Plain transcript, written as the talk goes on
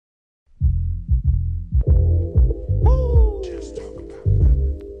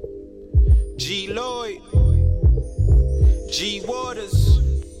Lloyd, G Waters,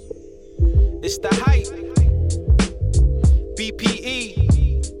 it's the hype, BPE,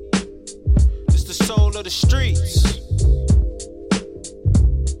 it's the soul of the streets.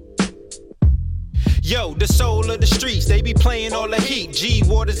 Yo, the soul of the streets, they be playing all the heat. G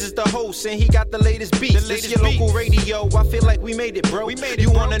Waters is the host and he got the latest beats. This your local radio, I feel like we made it, bro.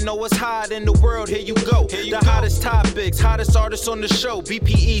 You wanna know what's hot in the world, here you go. The hottest topics, hottest artists on the show.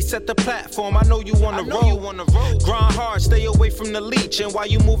 BPE set the platform, I know you wanna roll. Grind hard, stay away from the leech. And while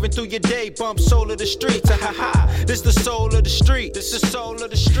you moving through your day, bump soul of the streets. This the soul of the street. This the soul of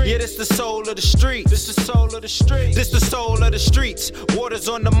the street. Yeah, this the soul of the street. This the soul of the street. This the soul of the streets. Waters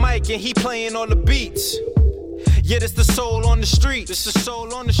on the mic and he playing all the beats. Yeah, this the soul on the street. This the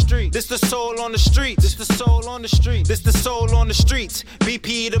soul on the street. This the soul on the street. This the soul on the street. This the soul on the streets.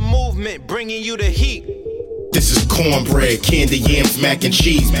 BP the movement, bringing you the heat. This is cornbread, candy yams, mac and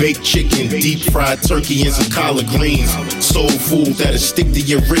cheese, baked chicken, deep fried turkey, and some collard greens. Soul food that'll stick to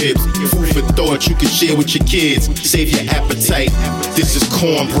your ribs. Food for thought you can share with your kids. Save your appetite. This is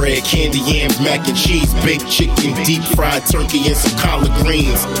cornbread, candy yams, mac and cheese, baked chicken, deep fried turkey, and some collard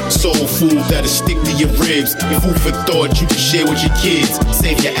greens. Soul food that'll stick to your ribs. Food for thought you can share with your kids.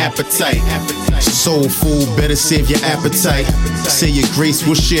 Save your appetite. Soul food, better save your appetite. Say your grace,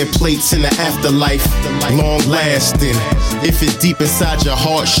 we'll share plates in the afterlife. Long lasting. If it's deep inside your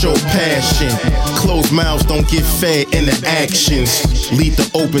heart, show passion. Closed mouths don't get fed in the actions. Lead the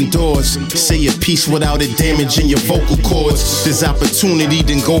open doors. Say your piece without it damaging your vocal cords. There's opportunity,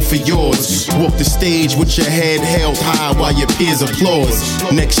 then go for yours. Walk the stage with your head held high while your peers applaud.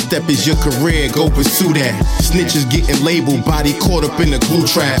 Next step is your career, go pursue that. Snitches getting labeled, body caught up in the glue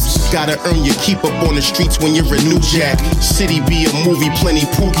traps. Gotta earn your keep up on the streets when you're a new jack. City be a movie, plenty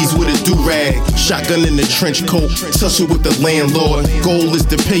pookies with a do-rag. Shotgun in the trench coat, tussle with the landlord. Goal is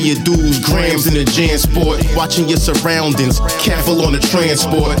to pay your dues, grams in the jam sport. Watching your surroundings, careful on the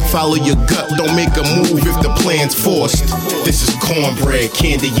transport. Follow your gut, don't make a move if the plan's forced. This is cornbread,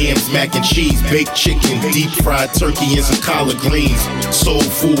 candy yams, mac and cheese, baked chicken, deep fried turkey, and some collard greens. Soul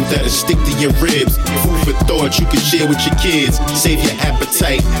food that'll stick to your ribs. Food for thought you can share with your kids. Save your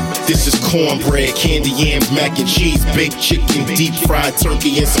appetite. This is cornbread, candy yams, mac and cheese, baked chicken, deep fried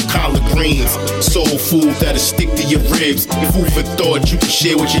turkey, and some collard greens. Soul food that'll stick to your ribs. Food for thought you can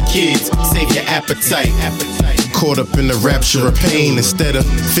share with your kids. Save your appetite. Caught up in the rapture of pain. Instead of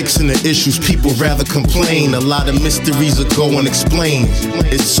fixing the issues, people rather complain. A lot of mysteries will go unexplained.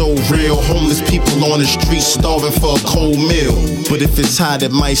 It's so real, homeless people on the street starving for a cold meal. But if it's hot,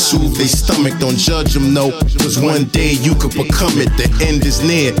 it might soothe their stomach. Don't judge them, no, cause one day you could become it. The end is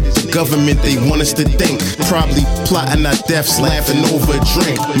near. The government, they want us to think. Probably plotting our deaths, laughing over a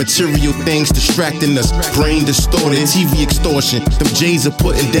drink. Material things distracting us, brain distorted, TV extortion. Them J's are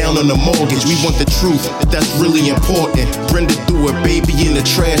putting down on the mortgage. We want the truth, that's really important. Brenda threw her baby in the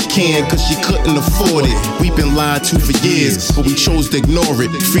trash can cause she couldn't afford it. We've been lied to for years, but we chose to ignore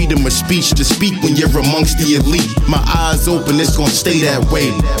it. Freedom of speech to speak when you're amongst the elite. My eyes open, it's gonna stay that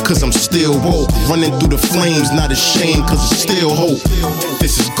way, cause I'm still woke. Running through the flames, not ashamed cause it's still hope.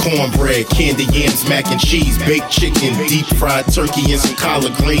 This is cornbread, candy yams, mac and cheese, baked chicken, deep fried turkey, and some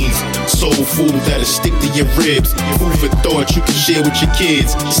collard greens. Soul food that'll stick to your ribs. Food for thought you can share with your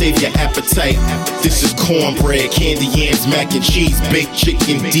kids. Save your appetite. This is cornbread, candy yams, mac and cheese, baked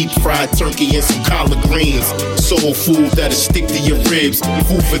chicken, deep fried turkey, and some collard greens. Soul food that'll stick to your ribs.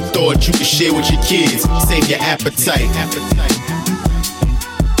 Food for thought you can share with your kids. Save your appetite.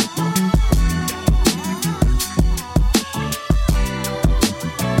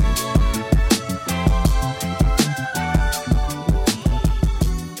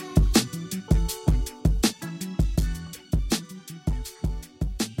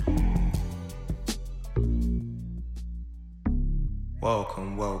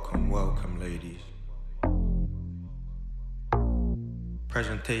 Welcome, welcome, welcome, ladies.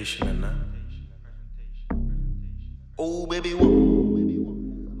 Presentation and that. Oh, baby,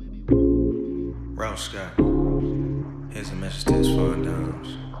 Ralph Scott. Here's a message to his foreign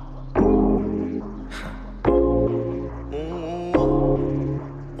dimes.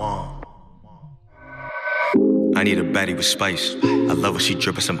 I need a baddie with spice. I love when she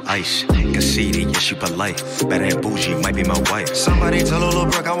drippin' some ice. Conceited, yeah, she polite. Better and bougie, might be my wife. Somebody tell a little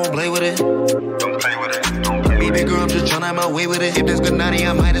Brock I won't play with it. Don't play with it, don't play with it. Baby girl, I'm just tryna have my way with it. If there's good naughty,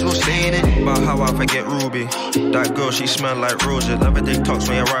 I might as well stay in it. About how I forget Ruby. That girl, she smell like roses. Love it, they talks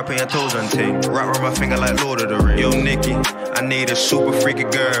when you're wrapping your toes and take. Wrap around my finger like Lord of the Rings. Yo, Nikki, I need a super freaky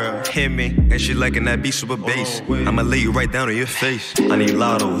girl. Hit me, and she liking that beat super bass. I'ma lay you right down on your face. I need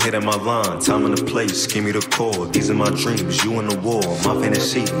Lotto, hitting my line, time and the place, give me the call. These are my dreams, you in the war, my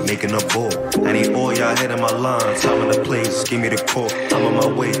fantasy, making a ball. I need all y'all hitting my line, time and the place, give me the call. I'm on my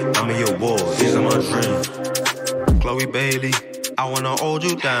way, I'm in your wall, these are my dreams. Chloe Bailey, I wanna hold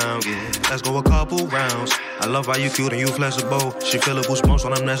you down, yeah. Let's go a couple rounds. I love how you cute and you flexible. She feel a goosebumps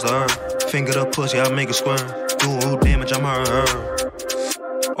when I'm next to her. Finger the pussy, I make it square. Do damage, I'm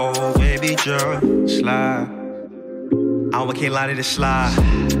her. Oh, baby girl, slide. I can't lie to this slide.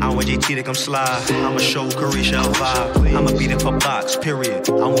 I want JT to come slide. I'ma show Carisha a vibe. I'ma beat it for box, period.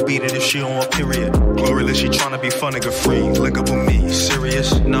 I won't beat it if she on a period. Glorilla, she tryna be fun, nigga free. Link up with me,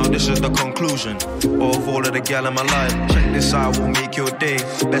 serious? Now this is the conclusion of all of the gal in my life. Check this out, will make your day.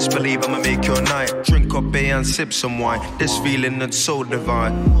 Best believe I'ma make your night. Drink up bay and sip some wine. This feeling that's so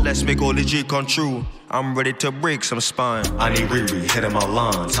divine. Let's make all the G come true. I'm ready to break some spine. I need Riri, hitting my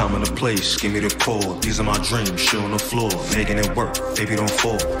line, time and the place, give me the call. These are my dreams, she on the floor, making it work, baby don't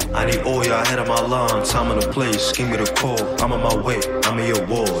fall. I need all y'all hitting my line, time and the place, give me the call. I'm on my way, I'm in your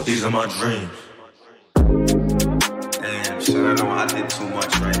wall, these are my dreams. Damn, son, I know I did too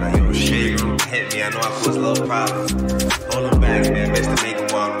much right now. Yo, shit, hit me, I know I caused a little problems. Hold them back, man, best to make them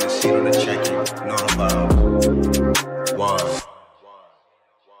wild on the seat on the check-in. Know about one.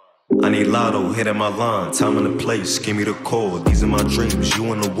 I need Lotto, hitting my line, time and the place, give me the call. These are my dreams,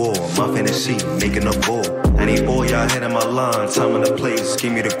 you in the war, my fantasy, making a ball. I need all y'all hitting my line, time and the place,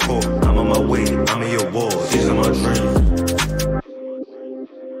 give me the call. I'm on my way, I'm in your wall, these are my dreams.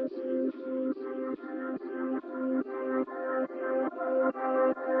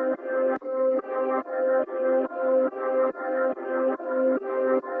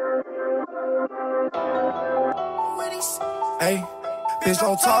 Hey, bitch,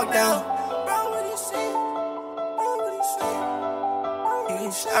 don't talk down.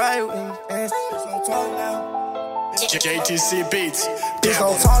 Alright, bitch, don't talk down. JTC Beats. Bitch,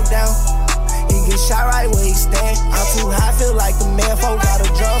 don't talk down. He get shot right where he stand. I'm too high, feel like the man. Folk got a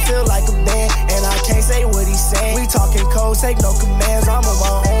drum, feel like a band. And I can't say what he's saying. We talking code, take no commands. I'm on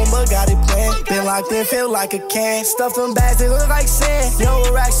my own, but got it planned. Been locked in, feel like a can. Stuff them bags, they look like sand. Young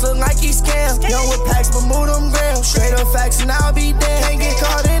with racks, look like he scam. Young with packs, but move them grams. Straight up facts, and I'll be damned. Can't get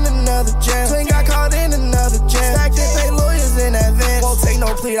caught in another jam. Twin got caught in another jam. Stacked and pay lawyers in advance. Won't take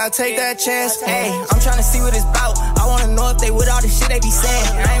no plea, I take that chance. Hey, I'm tryna see what it's bout. I wanna know if they with all the shit they be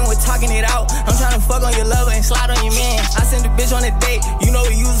saying. I ain't with talking it out. I'm tryna fuck on your lover and slide on your man. I send a bitch on a date. You know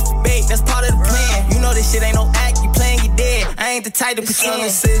we use it for bait. That's part of the plan. You know this shit ain't no act. You playing, you dead. I ain't the type to pretend. Some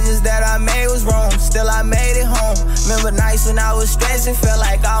decisions that I made was wrong. Still I made it home. Remember nights when I was stressing. Felt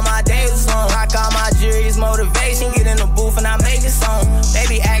like all my days was long. Rock all my jury's motivation. Get in the booth and I make a song. They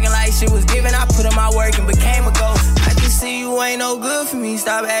be acting like shit was given. I put in my work and became a ghost. I just see you ain't no good for me.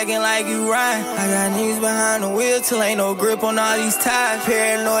 Stop acting like you right. I got niggas behind the wheel till ain't no grip on all these ties.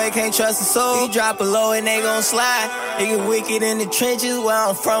 Paranoid, can't trust a soul. You drop a low and they gon' slide. They get wicked in the trenches. Where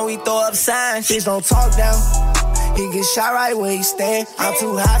I'm from, we throw up signs. Bitch, don't talk down. He get shot right where he stand. I'm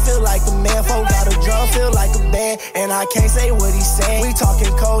too high, feel like the man. Folk got a drum, feel like a band. And I can't say what he's saying. We talking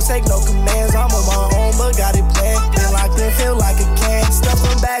code, take no commands. I'm on my own, but got it planned. Been locked in, feel like a can. Stuff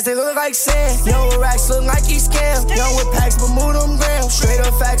them bags, they look like sand. Young with racks, look like he scam. Young with packs, but move them grams. Straight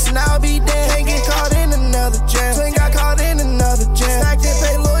up facts, and I'll be damned. Can't get caught in another jam. Twin got caught in another jam. Stacked and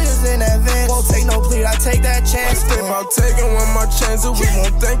pay lawyers in advance. Won't take no plea, I take that chance. If I'm taking one more chance, we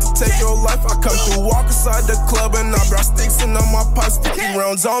won't think to take your life. I come through, walk inside the club, and I brought sticks and on my pots, 50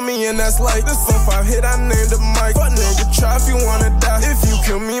 rounds on me, and that's like this. If I hit, I named the mic. Fuck nigga, try if you wanna die. If you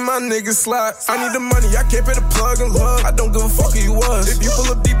kill me, my nigga slide. I need the money, I can't pay the plug and love. I don't give a fuck who you was. If you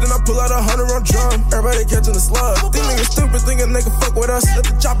pull up deep, then I pull out 100 on drum. Everybody catching the slug. These niggas stupid, thinking they can fuck with us. Let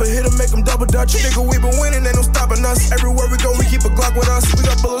the chopper hit and make them double dutch. Nigga, we been winning, ain't no stopping us. Everywhere we go, we keep a Glock with us. We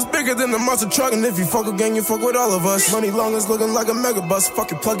got bullets bigger than the monster truck. And if you fuck a gang, you fuck with all of us. Money long is looking like a mega bus.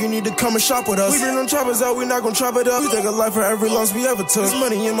 Fucking plug, you need to come and shop with us. We bring them choppers out, we not gon' chop it up. We take a life for every loss we ever took. This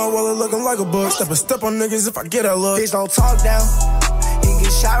money in my wallet looking like a book. Step on niggas if I get that look. Bitch, don't talk down. He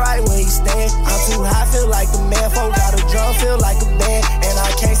get shot right where he stand. I'm too high, feel like the man. Folk got a drum, feel like a band. And I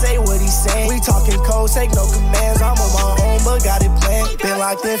can't say what he's saying. We talking code, take no commands. I'm on my own, but got it planned. Been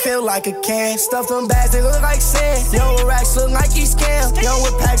locked in, feel like a can. Stuff them bags, they look like sand. Young with racks, look like he scam. Young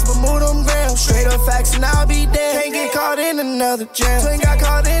with packs, but move them grams. Straight up facts, and I'll be damned. Can't get caught in another jam. Twin got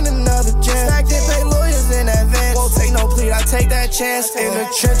caught in another jam. Stacked and pay lawyers in advance. Won't take no plea, I take take that chance. In the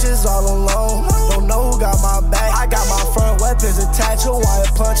trenches all alone, don't know who got my back. I got my front weapons attached, a wire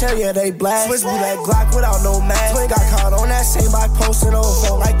punch, hell yeah, they blast. Switch me that Glock without no mask. Twin got caught on that same bike posted on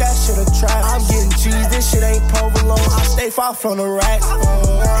phone like that shit a trap. I'm getting cheese, this shit ain't provolone. I stay far from the racks.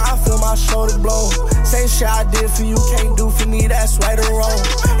 I feel my shoulders blown. Same shit I did for you, can't do for me, that's right or wrong.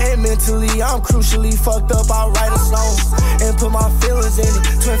 And mentally, I'm crucially fucked up, I write a song and put my feelings in it.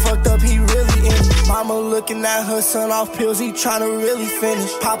 Twin fucked up, he really in it. Mama looking at her son off pills, he tryna really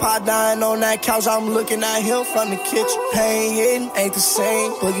finish. Papa dying on that couch, I'm looking at him from the kitchen. Pain hitting, ain't the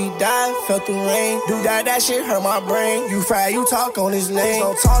same. Boogie died, felt the rain. Do that shit hurt my brain. You fried, you talk on his name.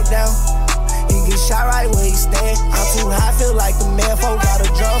 Don't talk down. He get shot right where he stand. I'm too high, feel like the man. Folk got a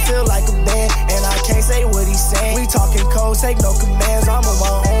drum, feel like a band. And I can't say what he's saying. We talking code, take no commands. I'm on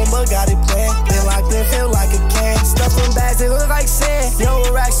my own, but got it planned. Been locked in, feel like a can. Stuff from bags, they look like sand. Young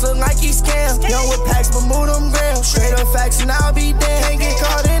with racks, look like he scam. Young with packs, but move them grams. Straight up facts, and I'll be damned. Can't get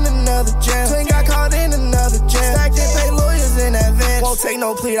caught in another jam. Twin got caught in another jam. Stacked and pay lawyers in advance. Won't take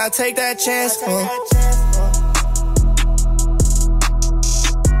no plea, I take that chance.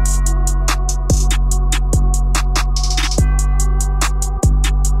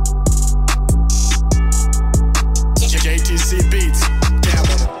 JTC Beats, damn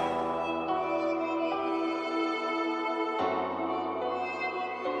it.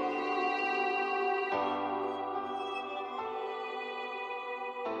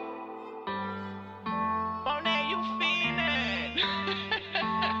 Monet, you feelin'?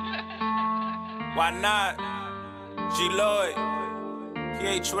 Why not? G Lloyd,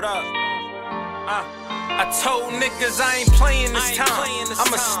 PH, what up? I told niggas I ain't playing this time.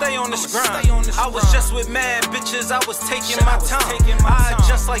 I'ma stay on this grind. I was just with mad bitches, I was taking my time. I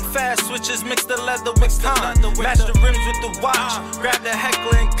adjust like fast switches, mix the leather with time. Match the rims with the watch, grab the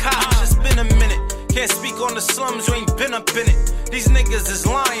heckler and cotch. It's been a minute. Can't speak on the slums, you ain't been up in it. These niggas is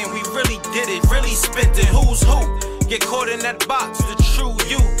lying, we really did it, really spent it. Who's who? Get caught in that box, the true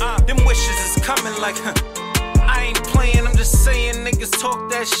you. Them wishes is coming like, I ain't playing, I'm just saying niggas talk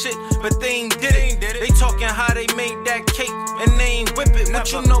that shit, but they ain't did it. They talking how they made that cake, and they ain't whip it.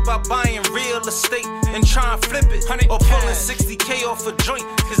 What you know about buying real estate and trying to flip it? Or pulling 60K off a joint,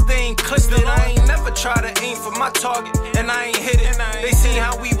 cause they ain't clipped it. I ain't never try to aim for my target, and I ain't hit it. They seen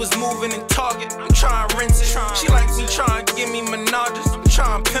how we was moving in Target, I'm trying to rinse it. She like me trying to give me menages, I'm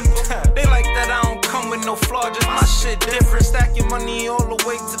trying to pimp it. They like that I don't come with no flaw, just my shit different. Stacking money all the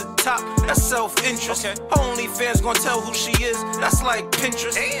way to the top, that's self-interest. Only fans gon' tell who she is, that's like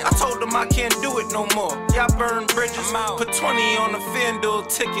Pinterest. I told them I can't do it no more, y'all burn bridges. Put 20 on the FanDuel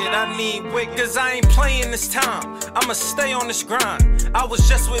ticket, I need wig. Cause I ain't playing this time, I'ma stay on this grind. I was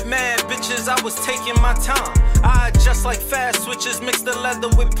just with mad bitches, I was taking my time. I adjust like fast switches, mix the leather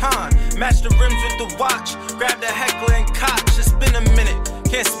with pine. Match the rims with the watch, grab the heckler and cotch. It's been a minute.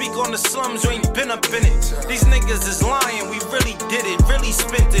 Can't speak on the slums, you ain't been up in it. These niggas is lying, we really did it, really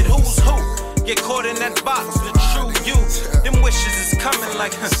spent it. Who's who? Get caught in that box, the true you. Them wishes is coming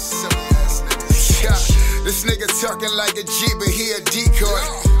like, Yeah, this nigga talking like a G, but he a decoy.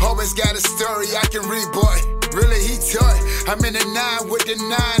 Always got a story I can read, boy. Really, he toy. I'm in the 9 with the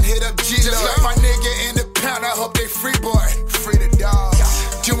 9, hit up G. Just like my nigga in the pound, I hope they free, boy. Free the dog.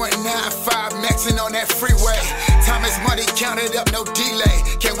 Doing 9-5, maxing on that freeway. Time is money, counted up, no delay.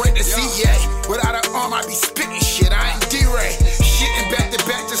 Can't wait to see ya. Without an arm, I be spitting shit, I ain't D-Ray. Shitting back to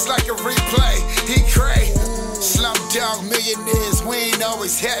back just like a replay. He cray. Slumdog millionaires, we ain't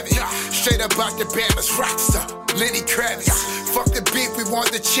always have it. Straight up out the Bama's rockstar, Lenny Kravitz. Fuck the beef, we want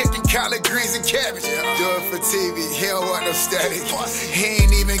the chicken, collard greens and cabbage. Do it for TV, he don't want no static. He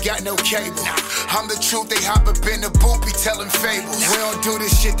ain't even got no cable. I'm the truth, they hop up in the booth, be telling fables. We don't do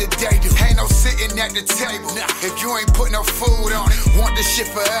this shit that they do. Ain't no sitting at the table. If you ain't put no food on it, want this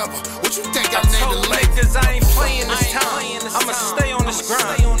shit forever. What you think I named the lake? Cause I ain't playing this time, I'ma stay on this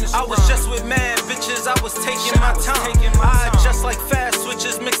grind. I was just with mad bitches, I was taking my time. I adjust like fast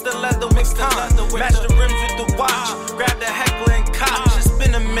switches, mix the leather with time. Match the rims with the watch, grab the heckler and cotch. It's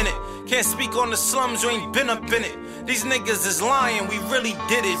been a minute. Can't speak on the slums, you ain't been up in it. These niggas is lying, we really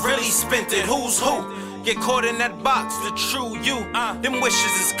did it, really spent it. Who's who? Get caught in that box, the true you. Them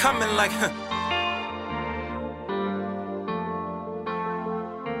wishes is coming like,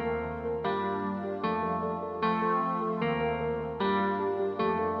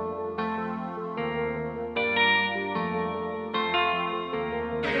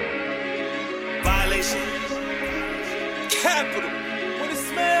 Capital. What it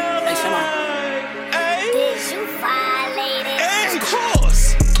smell like? Hey, Did you violate it? Of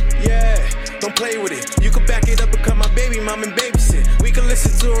course. Yeah, don't play with it. You can back it up and cut my baby dream, I'm in babysit. We can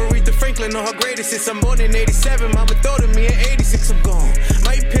listen to Aretha Franklin on her greatest hits. I'm born in 87, mama throw to me in 86, I'm gone.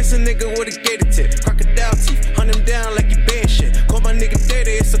 Might piss a nigga with a gator tip. Crocodile teeth, hunt him down like he banned shit. Call my nigga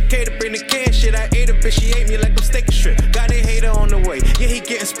Data, it's okay to bring the can shit. I ate a bitch, she ate me like I'm steak and strip. Got a hater on the way, yeah, he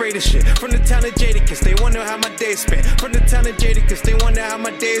getting sprayed and shit. From the town of Jadakiss, they wonder how my day spent. From the town of Jadakiss, they wonder how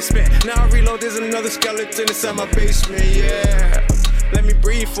my day spent. Now I reload, there's another skeleton inside my basement, yeah. Let me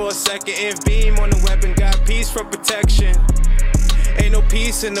breathe for a second. If beam on the weapon, got peace for protection. Ain't no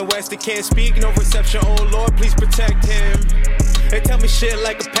peace in the West, they can't speak, no reception. Oh Lord, please protect him. They tell me shit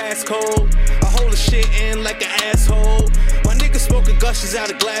like a passcode. I hold the shit in like an asshole. My niggas smoking gushes out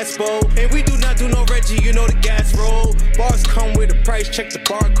of glass bowl. And we do not do no Reggie, you know the gas roll. Bars come with a price, check the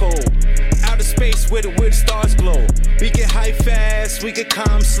barcode. Outer space with it, where the stars glow. We get high fast, we get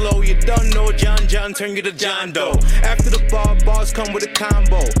calm slow. You don't know John, turn you to John Doe. After the bar, bars come with a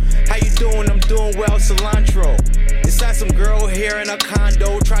combo. How you doing? I'm doing well, cilantro. Inside some girl here in a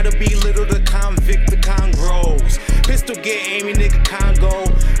condo. Try to belittle the convict, the con grows. Pistol get Amy, nigga Congo.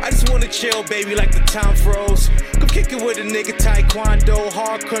 I just wanna chill, baby, like the time froze. Come kick it with a nigga Taekwondo.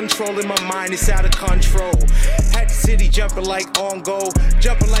 Hard controlling my mind, it's out of control. Had the city jumping like Ongo.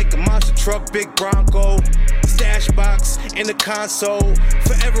 Jumping like a monster truck, big Bronco. Stash box in the console.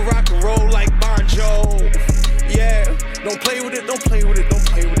 Forever rock and roll like Bonjo. Yeah, don't play with it, don't play with it, don't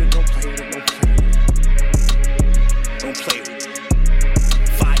play with it, don't play with it, don't play with it. Don't play with it.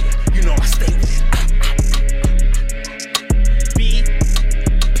 Fire, you know I stay with it.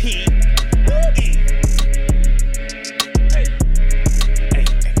 B-P-E. Hey, hey, hey.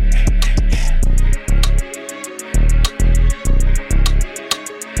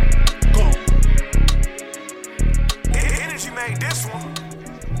 Go. Energy made this one.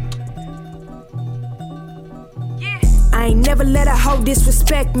 I ain't never let a hoe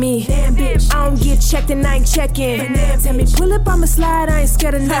disrespect me. Damn bitch, I don't get checked and I ain't checking. Tell me pull up, I'ma slide, I ain't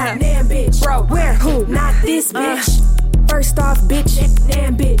scared of nothing. Damn bitch, bro, where, who? Not this bitch. First off, bitch,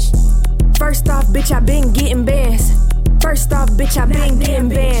 damn bitch. First off, bitch, I been getting bands. First off, bitch, I been getting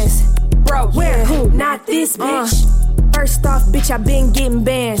bands. Bro, where, who? Not this bitch. First off, bitch, I been getting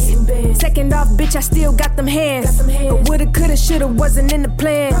bands. Second off, bitch, I still got them hands. But woulda, coulda, shoulda, wasn't in the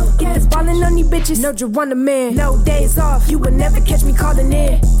plan. Get this ballin' on these bitches, no Joanna man. No days off, you would never catch me calling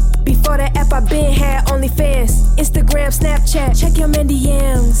in. Before that app, I been had OnlyFans, Instagram, Snapchat, check your man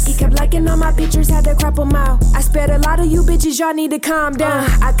DMs. He kept liking all my pictures, had to crop them out. I spared a lot of you bitches, y'all need to calm down.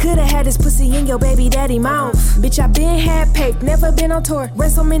 I coulda had this pussy in your baby daddy mouth. Bitch, I been had paid, never been on tour. Ran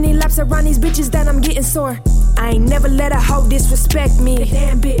so many laps around these bitches that I'm getting sore. I ain't never let a hoe disrespect me.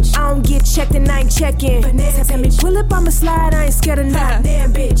 Damn bitch, I don't get checked and I ain't checking. Tell me pull up, I'ma slide, I ain't scared of nothing.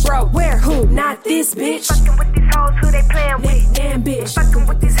 Damn bitch, bro, where, who? Not this bitch. Fucking with these hoes, who they playin' with? Damn bitch, fucking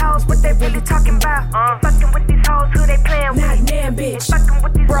with these hoes, what they really talking about? Fucking with these hoes, who they playin' with? Not damn bitch, fucking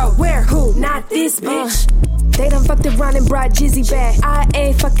with these bro, where, who? Not this bitch. They done fucked around and brought Jizzy back. I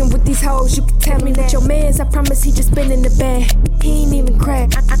ain't fucking with these hoes, you can tell me that. Your mans, I promise he just been in the bed. He ain't even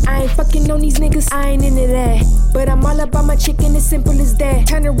crack. I ain't fucking on these niggas, I ain't into that. But I'm all about my chicken, as simple as that.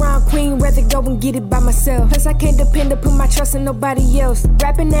 Turn around, queen, rather go and get it by myself. Plus I can't depend to put my trust in nobody else.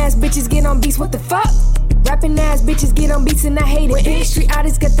 Rapping ass bitches get on beats, what the fuck? Rapping ass bitches get on beats and I hate it. When industry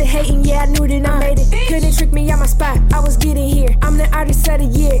artists got the hating, yeah, I knew that I made it. Couldn't trick me out my spot, I was getting here. I'm the artist of the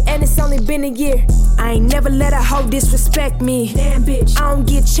year, and it's only been a year. I ain't never let a hoe disrespect me. Damn bitch, I don't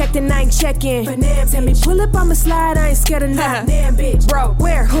get checked and I ain't checking. Tell me pull up, I'ma slide, I ain't scared of nothing. Damn bitch, bro,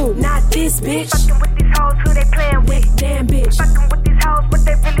 where, who? Not this bitch. Fucking with these hoes, who they playin' with? Damn bitch, fucking with these hoes, what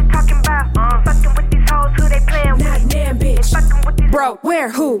they really talking about? Fucking with these hoes, who they playin' with? Not damn bitch, fucking with these bro, where,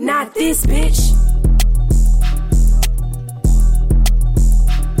 who? Not this bitch.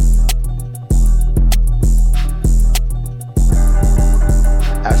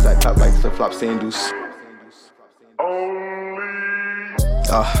 Hashtag top like flip flop sandals.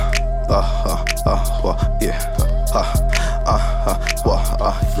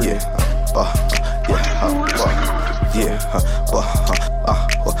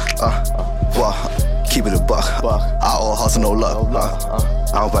 Keep it a buck. I all hustle, no luck.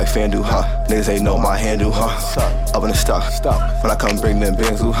 I don't play FanDuel, Niggas ain't know my handle, Up in the stock. When I come bring them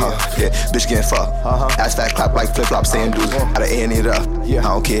bands, Yeah, bitch getting fucked. Ass fat clap like flip flop sandals. Out of air and it up. I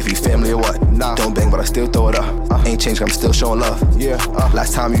don't care if you family or what. Don't bang, but I still throw it up. Ain't changed, I'm still showing love.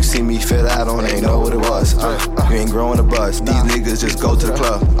 Last time you see me feel that, I don't ain't know what it was. You ain't growing a buzz. These niggas just go to the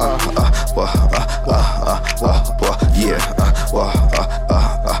club.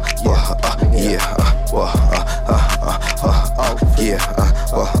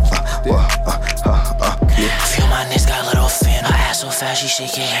 Feel my niggas got lit off in. Her ass so fat, how she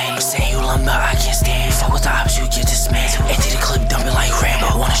shake it. I'm saying you lumber, I can't stand. Fuck with the ops, you get dismantled. Empty the clip, dump it like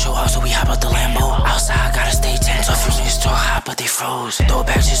Rambo. Wanna show off, so we hop out the Lambo. Outside, gotta stay tense. So few niggas talk hot, but they froze. Throw it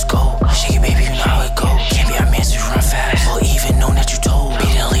back, just go. Shake it, baby, you know how it go. Can't be our man, so you run fast. Or even know that you told.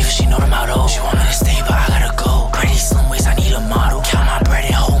 Beat didn't leave her, she know the motto. She want me to stay, but I gotta go. Pretty slim waist, I need a model. Count my bread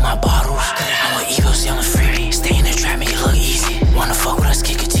and hold my bottles. I'm with Evo, see I'm a freebie. Stay in the trap, make it look easy. Wanna fuck with us,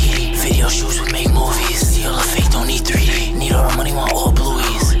 kick a TD. Video shoots, we make movies. Steal a fake, don't need 3D. Need all the money, want all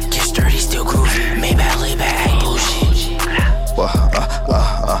blueies. Get sturdy, still groovy. Maybach, lay back, act bullshit.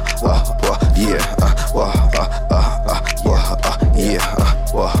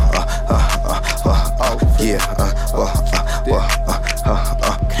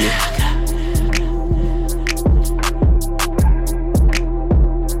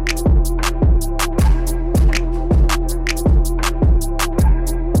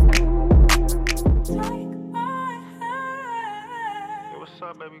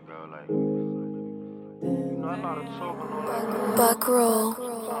 Buck roll.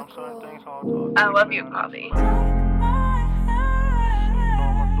 I love you, Bobby.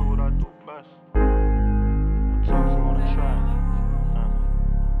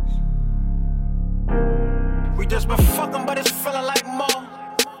 We just been fucking, but it's feeling like more.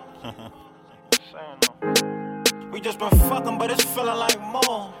 We just been fucking, but it's feeling like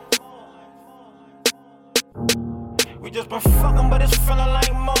more. We just been fucking, but it's feeling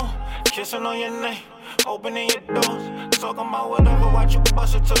like more. Kissing on your neck, opening your doors, talking about whatever, watch you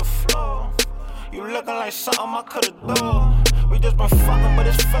bust it to the floor. You looking like something I could've done. We just been fucking, but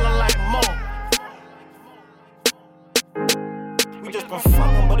it's feeling like more. We just been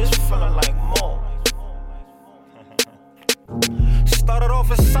fucking, but it's feeling like more. Started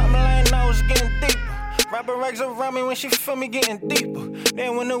off as something like now it's getting deeper. Rapping rags around me when she feel me getting deeper.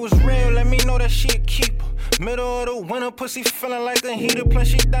 Then when it was real, let me know that she a keeper. Middle of the winter, pussy feeling like a heater. Plus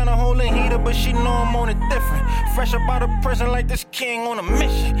she down a hole in heater, but she know I'm on it different. Fresh up out of prison like this king on a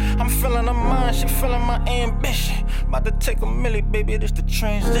mission. I'm feeling her mind, she feeling my ambition. About to take a milli, baby, this the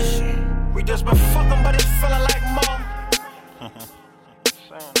transition. We just been fucking, but it's feeling like more.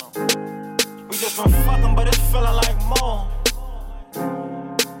 We just been fucking, but it's feeling like more.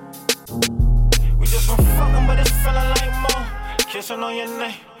 We just been fucking, but it's feeling like more. Kissing on your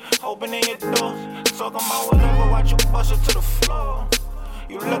neck, opening your doors, talking about whatever, watch you bust it to the floor.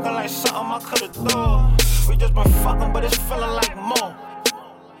 You looking like something I could've done. We just been fucking, but it's feeling like more.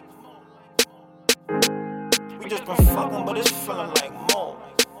 We just been fucking, but it's feeling like more.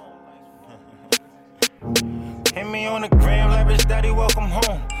 Hit me on the gram, lavish daddy, welcome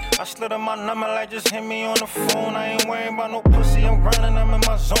home. I slid in my number like just hit me on the phone. I ain't worried about no pussy, I'm grinding, I'm in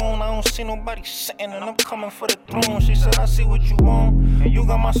my zone. I don't see nobody sitting and I'm coming for the throne. She said, I see what you want, and you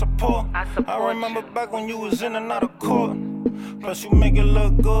got my support. I remember back when you was in and out of court. Plus you make it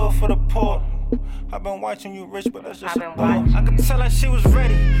look good for the port. I've been watching you rich, but that's just a thought. I could tell that she was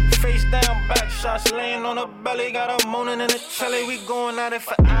ready. Face down, back shots, laying on her belly. Got her moaning in the telly. We going at it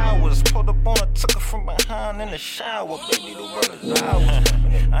for hours. Pulled up on her, took her from behind in the shower. Baby, the world is ours.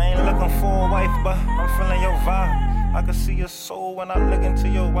 I ain't looking for a wife, but I'm feeling your vibe. I can see your soul when I look into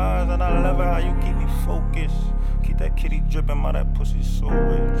your eyes. And I love it how you keep me focused. Keep that kitty dripping, by that pussy so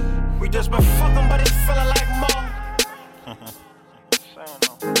rich. We just been fucking, but it's feeling like more.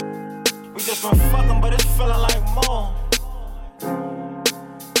 We just been fucking, but it's feeling like more.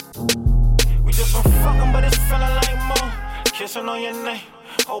 We just been fucking, but it's feeling like more. Kissing on your neck,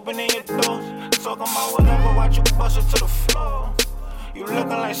 opening your doors, talking about whatever, watch you bust it to the floor. You looking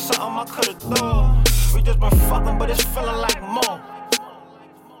like something I could've done. We just been fucking, but it's feeling like more.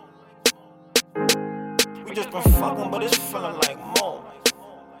 We just been fucking, but it's feeling like more.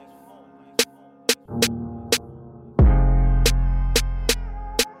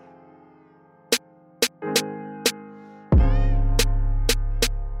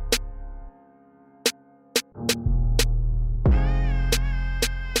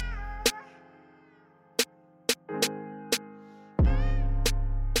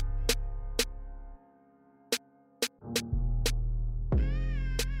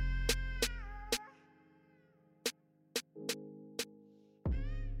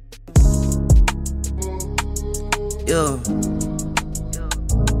 Yeah.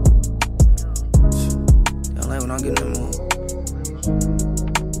 Y'all like when I get in the mood.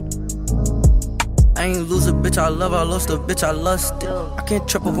 I ain't lose a bitch I love, I lost a bitch I lusted. I can't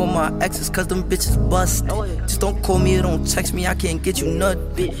trip over my exes cause them bitches busted. Just don't call me or don't text me, I can't get you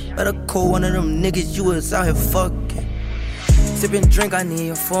nothing. Better call one of them niggas you was out here fucking. Sippin' drink, I need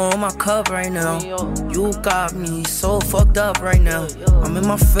a full on my cup right now. You got me so fucked up right now. I'm in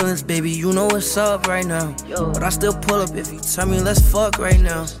my feelings, baby, you know what's up right now. But I still pull up if you tell me let's fuck right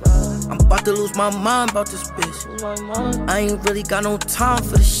now. I'm about to lose my mind about this bitch. I ain't really got no time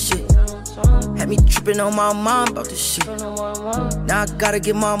for this shit. Had me trippin' on my mind about this shit. Now I gotta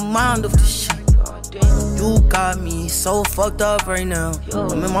get my mind off this shit. You got me so fucked up right now.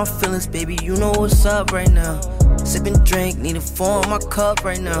 I'm in my feelings, baby, you know what's up right now. Sippin' drink, need a full on my cup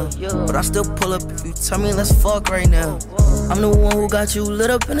right now. But I still pull up if you tell me let's fuck right now. I'm the one who got you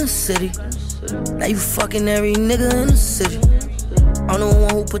lit up in the city. Now you fucking every nigga in the city. I'm the one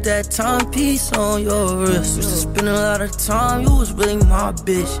who put that timepiece on your wrist. Used to spend a lot of time, you was really my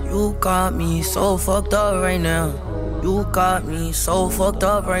bitch. You got me so fucked up right now. You got me so fucked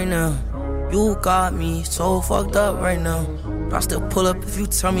up right now. You got me so fucked up right now. But I still pull up if you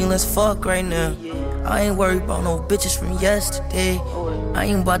tell me let's fuck right now. I ain't worried about no bitches from yesterday. I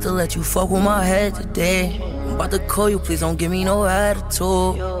ain't about to let you fuck with my head today. I'm about to call you, please don't give me no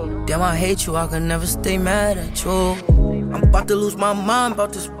attitude. Damn, I hate you, I can never stay mad at you. I'm about to lose my mind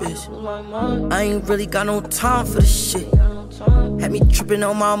about this bitch. I ain't really got no time for this shit. Had me trippin'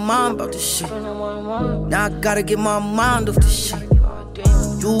 on my mind about this shit. Now I gotta get my mind off this shit.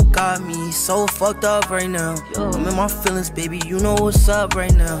 You got me so fucked up right now. I'm in my feelings, baby, you know what's up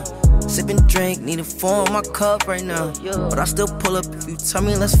right now. Sippin' drink, need a full on my cup right now. But I still pull up if you tell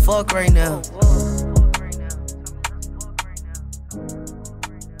me let's fuck right now.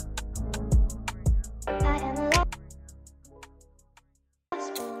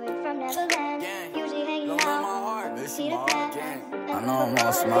 I know I'm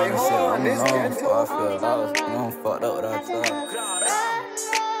all smart and shit, I know before I feel lost. You know I'm fucked up without you.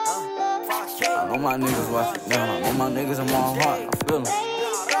 I know my niggas watching down, I know my niggas in my heart, I feel them.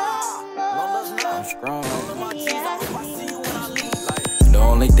 I'm strong. The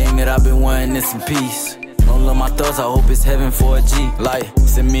only thing that I've been wanting is some peace. Don't love my thoughts, I hope it's heaven for a G. Like,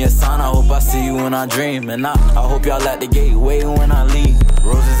 send me a sign, I hope I see you when I dream. And I hope y'all at the gateway when I leave.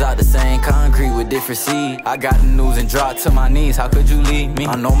 Roses out the same concrete with different seed. I got the news and dropped to my knees, how could you leave me?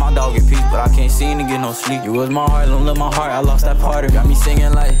 I know my dog in peace, but I can't seem to get no sleep. You was my heart, don't love my heart, I lost that part of me. Got me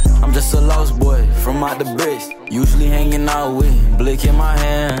singing like, I'm just a lost boy from out the bricks. Usually hanging out with blick in my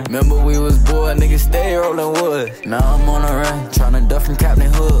hand. Remember we was bored, niggas stay rolling wood. Now I'm on a run, tryna duck from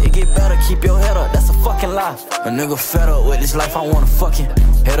Captain Hood. It get better, keep your head up, that's a fucking lie. A nigga fed up with this life, I wanna fucking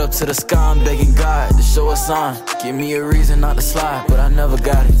head up to the sky, I'm begging God to show a sign. Give me a reason not to slide, but I never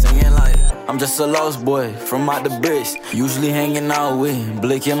got it. Singing like, I'm just a lost boy from out the bricks. Usually hanging out with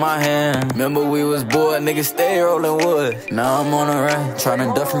blick in my hand. Remember we was bored, niggas stay rolling wood. Now I'm on a run,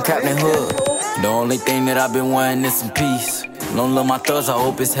 tryna duck from Captain Hood. The only thing that I've been wanting is some peace. Don't love my thoughts, I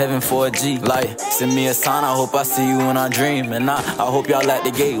hope it's heaven for a G. Like, send me a sign, I hope I see you when I dream. And I hope y'all at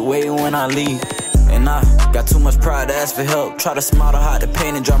the gateway when I leave. And I got too much pride to ask for help. Try to smile to hide the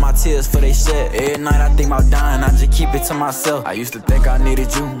pain and dry my tears for they shed. Every night I think about dying, I just keep it to myself. I used to think I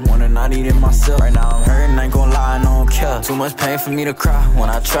needed you, when I needed myself. Right now I'm hurting, I ain't gon' lie, I don't care. Too much pain for me to cry, when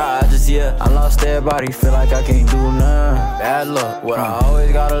I try, I just I lost everybody, feel like I can't do nothing. Bad luck, what I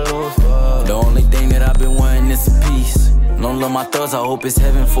always gotta lose for. The only thing that I've been wanting is some peace. Don't love my thoughts, I hope it's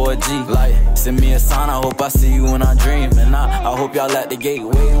heaven for a G. Like, send me a sign, I hope I see you when I dream. And I hope y'all at the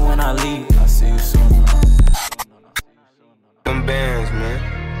gateway when I leave. I see you soon. Them bands, man.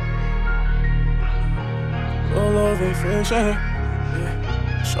 Your love ain't fiction.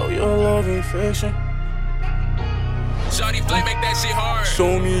 Yeah. Show your love ain't fiction. Shawty play, make that shit hard.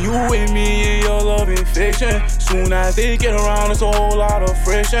 Show me you with me and your love ain't fiction. Soon as they get around, it's a whole lot of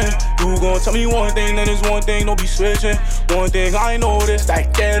friction. You gon' tell me one thing, then it's one thing, don't be switching. One thing I know, this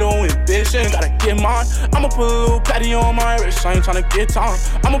that ghetto ambition. Gotta get mine, I'ma put a little patty on my wrist. I ain't tryna get time,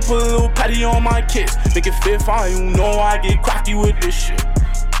 I'ma put a little patty on my kids. Make it fit fine, you know I get crafty with this shit.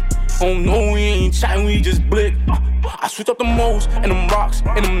 Oh no, we ain't chatting, we just blick. I switch up the modes, and them rocks,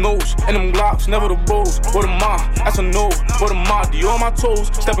 and them notes, and them glocks, never the bros. What am I? That's a no. What am I? D on my toes,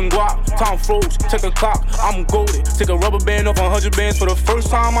 stepping guap, time froze, check the clock, I'm goated. Take a rubber band off 100 bands for the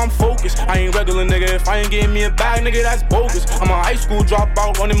first time, I'm focused. I ain't regular, nigga, if I ain't getting me a bag, nigga, that's bogus. I'm a high school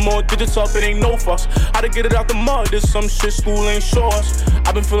dropout, running more digits up, it ain't no fuss. How to get it out the mud, there's some shit school ain't show us.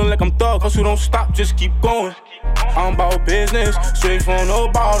 I've been feeling like I'm thug, hustle don't stop, just keep going. I'm about business, straight from the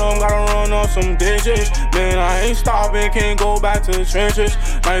bottom, gotta run on some digits. Man, I ain't stopping, can't go back to the trenches.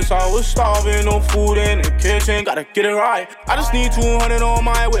 Nights I was starving, no food in the kitchen, gotta get it right. I just need 200 on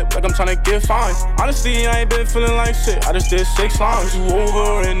my whip, like I'm tryna get fine. Honestly, I ain't been feeling like shit, I just did 6 lines. You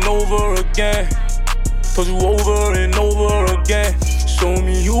over and over again, told you over and over again. Show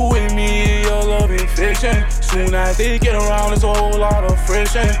me you with me, your love ain't fiction. Soon as Sometimes they get around, it's a whole lot of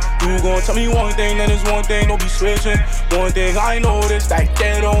friction. You gon' tell me one thing, then it's one thing, don't be switching. One thing I know, this that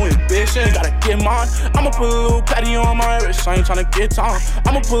ghetto ambition. Gotta get mine, I'ma put a little patty on my wrist, I ain't tryna get time.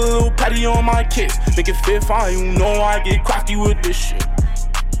 I'ma put a little patty on my kicks, make it fit fine. You know I get crafty with this shit.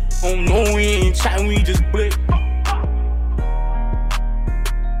 Oh no, we ain't chatting, we just blick.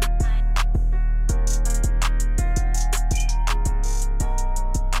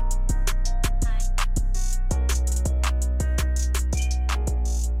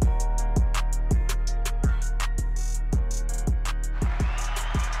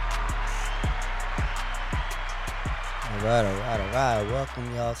 Alright.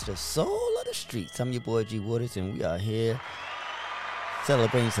 Welcome y'all to the Soul of the Streets. I'm your boy G Waters, and we are here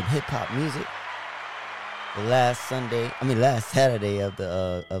celebrating some hip hop music. The last Saturday of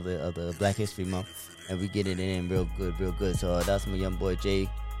the Black History Month, and we get it in real good. So that's my young boy Jay,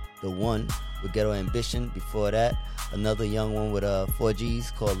 the one with Ghetto Ambition. Before that, another young one with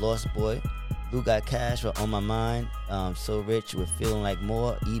 4Gs called Lost Boy. Blue Got Cash with On My Mind. So Rich with Feeling Like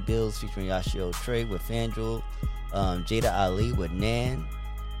More. E-Bills featuring Yashio Trey with FanDuel. Jada Ali with Nan.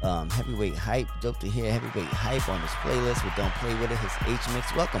 Heavyweight Hype, dope to hear Heavyweight Hype on this playlist with Don't Play With It, his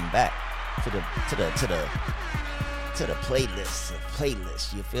H-Mix. Welcome back to the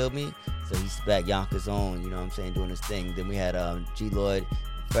playlist, you feel me? So he's back, Yonkers on, you know what I'm saying, doing his thing. Then we had G Lloyd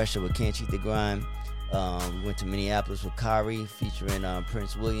Fresher with Can't Cheat the Grime. We went to Minneapolis with Kari featuring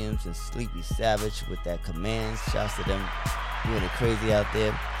Prince Williams and Sleepy Savage with that Commands. Shouts to them doing it crazy out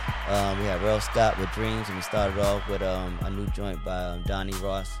there. We had Rel Scott with Dreams, and we started off with a new joint by Donnie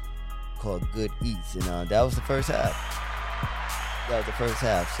Ross called Good Eats, and that was the first half.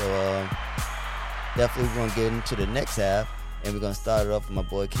 So definitely we're gonna get into the next half, and we're gonna start it off with my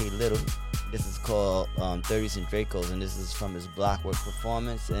boy K Little. This is called 30s and Dracos, and this is from his Blockwork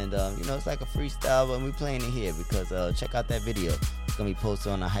performance. And it's like a freestyle, but we're playing it here because check out that video. It's gonna be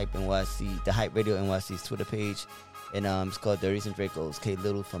posted on the Hype Radio NYC's Twitter page. And it's called 30s and Dracos. K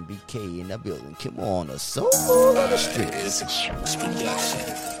Little from BK in the building. Come on, the Soul of the Streets. I'm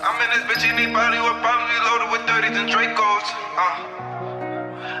in this bitch, anybody will probably loaded with 30s and Dracos.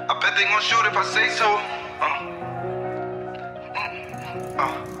 I bet they gon' shoot if I say so.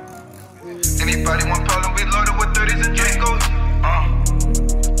 Anybody want problem, we loaded with 30s and Dracos.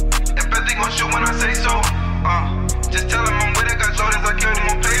 I bet they gon' shoot when I say so. Just tell them I'm with it, got shoulders, I killed them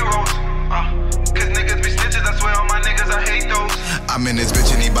on payrolls. Cause niggas be snitches, I swear on my niggas, I hate those. I'm in this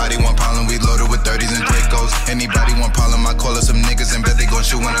bitch, anybody want problem, we loaded with 30s and Dracos. Anybody want problem, I call up some niggas and bet they gon'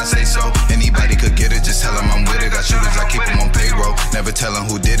 shoot when I say so. Anybody could get it, just tell them I'm with it, got shooters, I keep them on payroll. Never tell them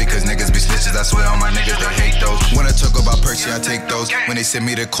who did it, cause niggas be snitches, I swear on my niggas, they hate those. When I talk about perks, yeah, I take those. When they send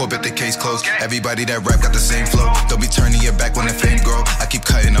me to court, bet the case closed. Everybody that rap got the same flow. Don't be turning your back when the fame grow. I keep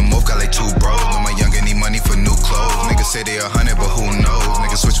cutting them off, got like 2 bros. Know my youngin' need money for new clothes. Niggas say they 100, but who knows?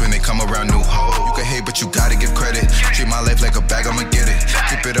 Niggas switch when they come around new hoes. You can hate, but you gotta give credit. Treat my life like a bag, I'ma get it.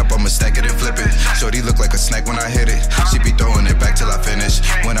 Keep it up, I'ma stack it and flip it. Shorty look like a snack when I hit it. She be throwing it back till I finish.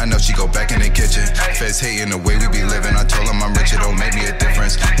 When I know she go back in the kitchen. Feds hating the way we be living. I told them I'm rich, it don't make me a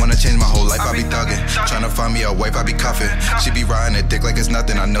difference. Wanna change my whole life, I be thugging. Tryna find me a wife, I be cuffing. She be riding a dick like it's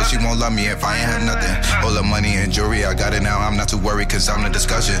nothing. I know she won't love me if I ain't have nothing. All the money and jewelry, I got it now. I'm not too worried, cause I'm the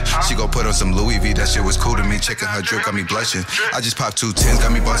discussion. She go put on some Louis V, that shit was cool to me. Checking her drip, got me blushing. I just popped 2 10s,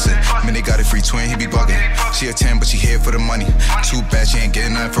 got me bustin'. Man, they got a free twin, he be bugging. She a 10, but she here for the money. Too bad, she ain't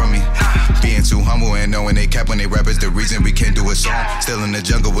getting nothing from me. Being too humble and knowing they cap when they rap is the reason we can't do a song. Still in the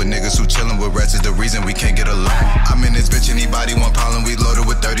jungle with niggas who chillin' with rats is the reason we can't get along. I'm in this bitch, anybody want problem, we loaded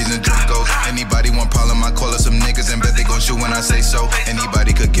with 30s and Dracos. Anybody want problem, I call up some niggas and bet they gon' shoot when I say so.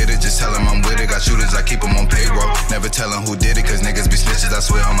 Anybody could get it, just tell them I'm with it. Got shooters, I keep them on payroll. Never tell them who did it, cause niggas be snitches, I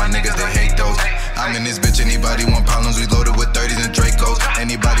swear on my niggas, they hate those. I'm in this bitch, anybody want problems, we loaded with 30s and Dracos.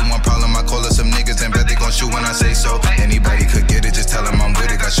 Anybody want problem, I call up some niggas and bet they gon' shoot when I say so. Anybody could get it, just tell them I'm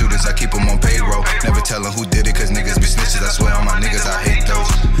with it. Got shooters, I keep them on payroll. Never tell them who did it, cause niggas be snitches, I swear on my niggas, I hate those.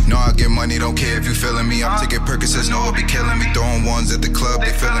 No, I get money, don't care if you feeling me. I'm taking Percocets, no, it be killing me. Throwing ones at the club,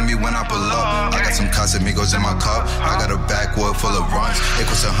 they feeling me when I pull up. I got some Casamigos in my cup, I got a backwood full of runs. It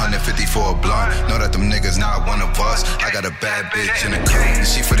costs 150 for a blunt. Know that them niggas not one of us. I got a bad bitch in the cup, and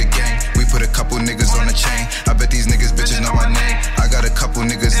she for the gang. We put a couple niggas on the chain. I bet these niggas bitches know my name. I got a couple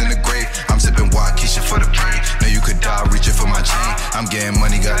niggas in the grave. I'm sipping Waukesha for the pain. Know you could die reaching for my chain. I'm getting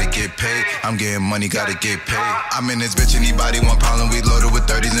money, gotta get paid. I'm getting money, gotta get paid. I'm in this bitch, anybody want problem, we loaded with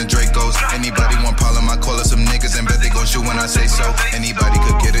 30s and Dracos. Anybody want problem, I call up some niggas and bet they gon' shoot when I say so. Anybody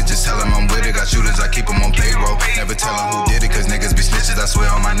could get it, just tell them I'm with it. Got shooters, I keep them on payroll. Never tell them who did it, cause niggas be snitches, I swear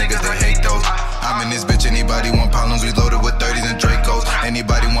on my niggas, they hate those. I'm in this bitch, anybody want problems, we loaded with 30s and Dracos.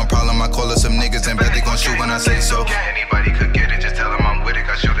 Anybody want problem, I call up some niggas and bet they gon' shoot when I say so. Anybody could get it, just tell them I'm with it.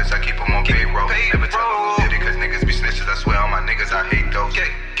 Got shooters, I keep them on payroll. Never tell them who did it, cause niggas be snitches. I swear all my niggas, I hate those.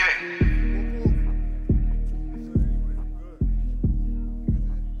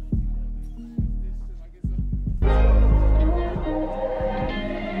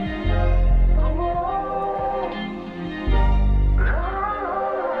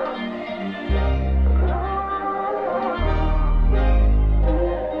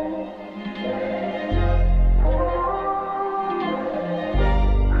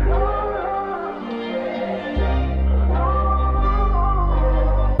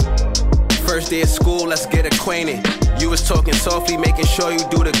 First day of school, let's get acquainted. You was talking softly, making sure you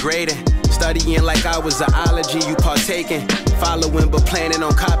do the grading. Studying like I was zoology, you partaking. Following but planning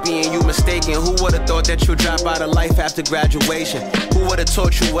on copying, you mistaken. Who would've thought that you'd drop out of life after graduation? Who would've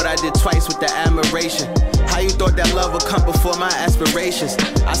taught you what I did twice with the admiration? How you thought that love would come before my aspirations?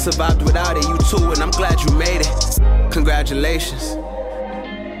 I survived without it, you too, and I'm glad you made it. Congratulations.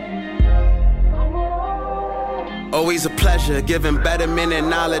 Always a pleasure, giving betterment and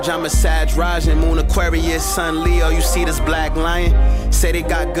knowledge. I'm a Sag Rajan, Moon Aquarius, Sun Leo. You see this black lion? Say they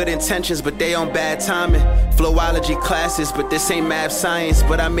got good intentions, but they on bad timing. Flowology classes, but this ain't math science.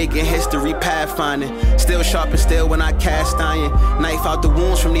 But I'm making history pathfinding. Still sharp and still when I cast iron. Knife out the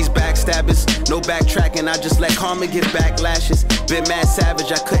wounds from these backstabbers. No backtracking, I just let karma give backlashes. Been mad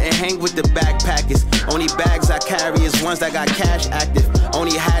savage, I couldn't hang with the backpackers. Only bags I carry is ones that got cash active.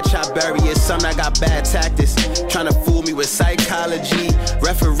 Only hatch I bury is some that got bad tactics. Tryna fool me with psychology.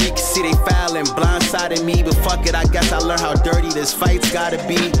 Referee can see they fouling, blindsiding me. But fuck it, I guess I learned how dirty this fight's gotta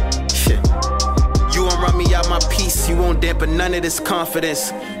be. Shit. You won't run me out my peace, you won't dampen none of this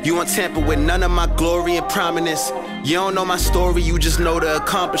confidence. You won't tamper with none of my glory and prominence. You don't know my story, you just know the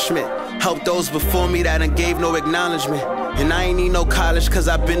accomplishment. Help those before me that done gave no acknowledgement. And I ain't need no college cause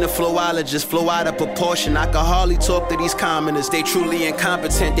I've been a flowologist. Flow out of proportion, I can hardly talk to these commoners. They truly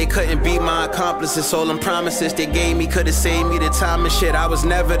incompetent, they couldn't be my accomplices. All them promises they gave me could've saved me the time and shit. I was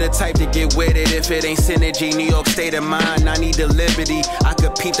never the type to get with it if it ain't synergy. New York state of mind, I need the liberty. I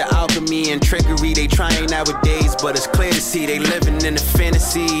could peep the alchemy and trickery they trying nowadays, but it's clear to see they living in a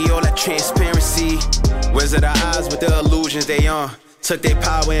fantasy. All that transparency, Wizard of Oz with the illusions they on. Took their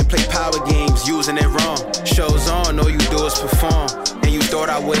power and played power games, using it wrong. Shows on, all you do is perform. And you thought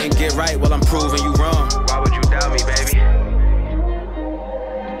I wouldn't get right, well I'm proving you wrong. Why would you doubt me, baby?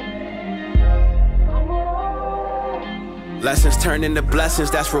 Lessons turn into blessings,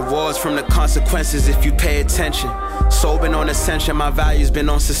 that's rewards from the consequences if you pay attention. Soul been on ascension, my values been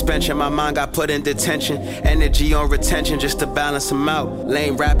on suspension. My mind got put in detention, energy on retention just to balance them out.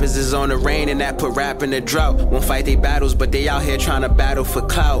 Lame rappers is on the rain and that put rap in the drought. Won't fight they battles, but they out here trying to battle for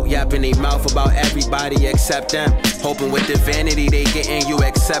clout. Yapping they mouth about everybody except them. Hoping with the vanity they getting, you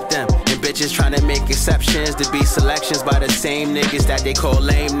accept them. And bitches trying to make exceptions to be selections by the same niggas that they call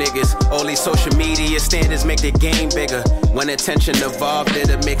lame niggas. Only social media standards make the game bigger. When attention evolved,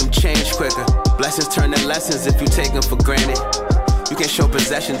 it'll make them change quicker. Blessings turn to lessons if you take them for granted. You can show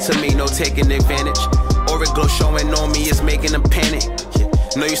possession to me, no taking advantage. Or it glow showing on me is making them panic.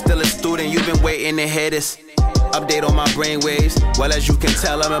 Know you still a student, you've been waiting to hear this. Update on my brainwaves. Well, as you can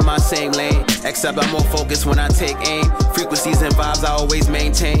tell, I'm in my same lane. Except I'm more focused when I take aim. Frequencies and vibes I always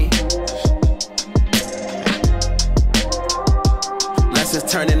maintain.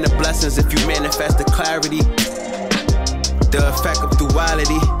 Lessons turn into blessings if you manifest the clarity. The effect of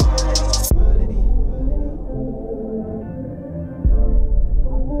duality.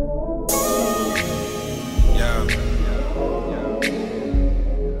 Yeah.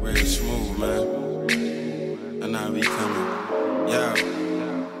 Real smooth, man. And now we coming. Yeah.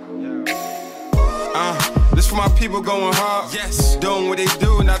 This for my people going hard. Yes. Doing what they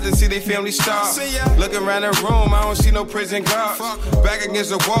do, not to see their family starve. Looking around the room, I don't see no prison guards. Back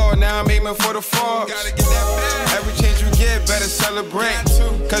against the wall, now I'm aiming for the fall. Gotta get that bag. Every chance you get, better celebrate.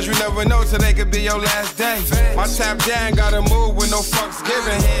 Cause you never know, today could be your last day. My tap down, gotta move with no fucks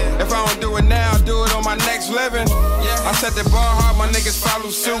given. If I don't do it now, I'll do it on my next living. I set the bar hard, my niggas follow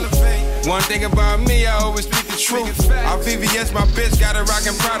suit. One thing about me, I always speak the truth. I VVS my bitch, got a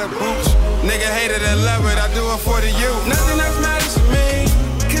rockin' Prada boots. Nigga hate it and love it, I do it for the youth. Nothing else matters to me,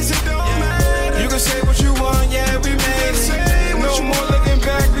 cause it don't matter. You can say what you want, yeah, we made it. No more looking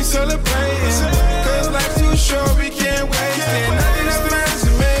back, we celebrating. Cause life's too short, we can't waste it. Nothing else matters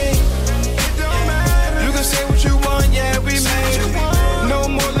to me. You can say what you want, yeah, we made it. No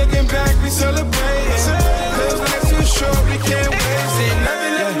more looking back, we celebrating. Cause life's too short, we can't waste it.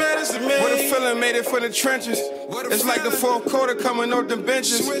 Nothing else matters to me. What a feeling made it straight from the trenches. It's like the fourth quarter coming off the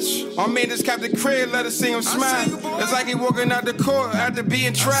benches. Our man just capped the crib, let us see him smile. It's like he walking out the court after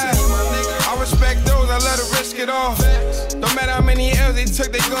being tried. I respect those, I let her risk it all. No matter how many L's they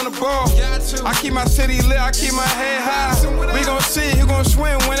took, they gonna ball. I keep my city lit, I keep my head high. We gon' see who gon'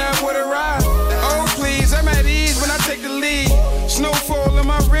 swim when I would arrive. Oh please, I'm at ease when I take the lead. Snowfall in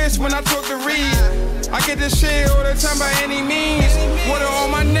my wrist when I talk to Reed. I get this shit all the time by any means. Water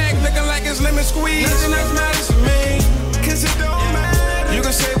on my neck, looking like it's lemon squeeze. Nothing else matters to me, cause it don't matter. You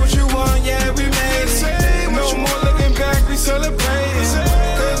can say what you want, yeah, we made it. No more looking back, we celebrating.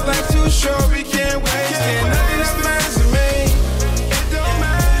 Cause life's too short, we can't waste it. Nothing else matters to me, it don't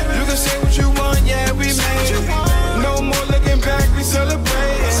matter. You can say what you want, yeah, we made it. No more looking back, we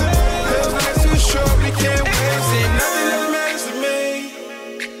celebrating. Cause life's too short, we can't waste it. Nothing else matters to me.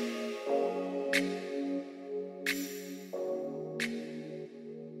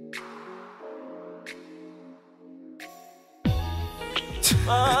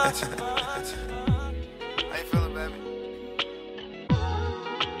 How you feeling, baby?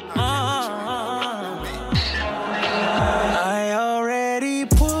 I already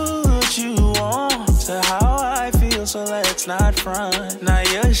put you on to how I feel, so let's not front. Now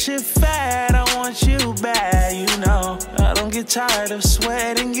your shit fat, I want you bad, you know. I don't get tired of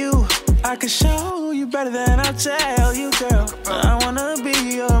sweating you. I can show you better than I tell you, girl. I wanna be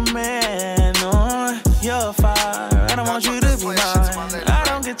your man on your fire. I don't want you to be mine. I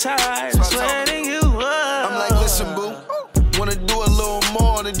don't get tired of sweating you up. I'm like, listen, boo. Wanna do a little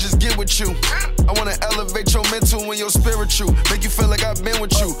more than just get with you. I wanna elevate your mental and your spiritual. Make you feel like I've been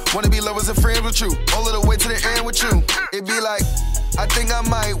with you. Wanna be lovers and friends with you. All of the way to the end with you. It be like, I think I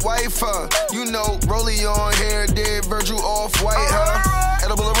might wife her. You know, rollie on hair, dead Virgil off-white her.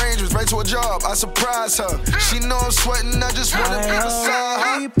 Edible arrangements, right to a job, I surprise her. She know I'm sweating, I just wanna be beside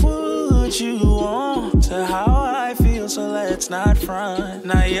her. I put you on to how I feel, so let's not front.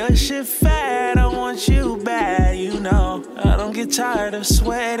 Now your shit fat, I want you bad, you know. I don't get tired of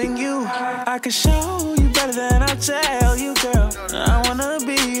sweating you. I can show you better than I tell you, girl. I wanna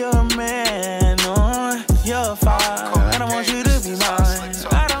be your man on your fire. I don't want you to be mine.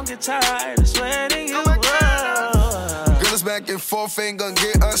 I don't get tired of sweating you up. Girl, it's back and forth, ain't gonna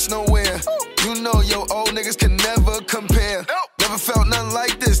get us nowhere. You know your old niggas can never compare. Never felt nothing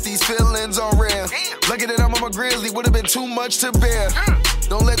like this, these feelings are rare. Lucky that I'm on my grizzly, would've been too much to bear.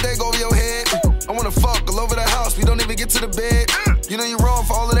 Don't let that go over your head. I wanna fuck all over the house, we don't even get to the bed. You know you wrong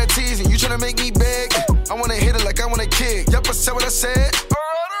for all of that teasing, you tryna make me beg. I wanna hit it like I wanna kick. Yup, I said what I said.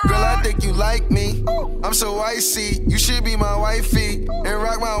 Girl, I think you like me. I'm so icy, you should be my wifey and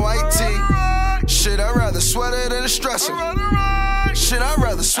rock my white tee. Shit, I'd rather sweat it than a stressor. Shit, I'd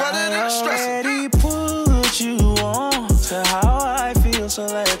rather sweat it than a stressor. I already put you on to how I feel, so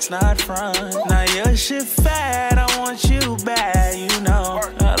let's not front. Now your shit fat, I want you bad, you know.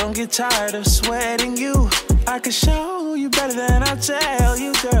 I don't get tired of sweating you. I can show you better than I tell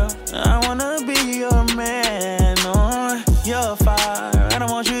you, girl. I wanna be your man on your fire. I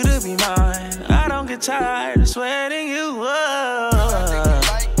don't want you to be mine. I don't get tired of sweating you up.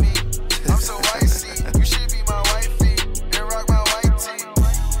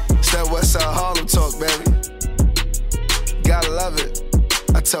 Westside Harlem talk, baby. Gotta love it.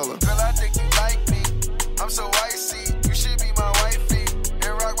 I tell her. Girl, I think you like me. I'm so icy. You should be my wifey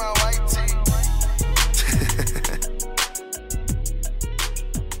and rock my white tee.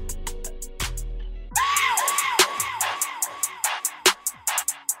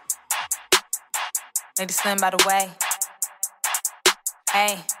 Lady Slim, by the way.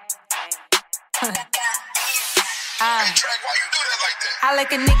 Hey. I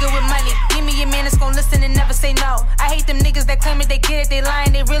like a nigga with money. Give me a man that's gon' listen and never say no. I hate them niggas that claim it, they get it, they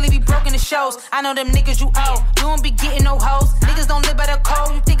lying, they really be broken the shows. I know them niggas you owe. You don't be getting no hoes. Niggas don't live by the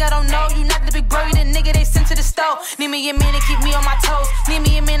code. You think I don't know? You not the big bro, you the nigga they sent to the stove. Need me a man to keep me on my toes. Need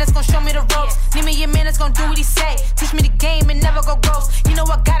me a man that's gon' show me the ropes. Need me a man that's gon' do what he say. Teach me the game and never go ghost. You know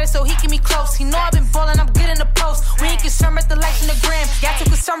I got it, so he keep me close. He know I've been ballin', I'm good in the post. We ain't concerned with the likes on the gram. Y'all too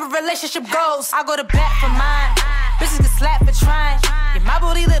concerned with relationship goals. I go to bat for mine. Bitches get slapped for trying. Yeah, my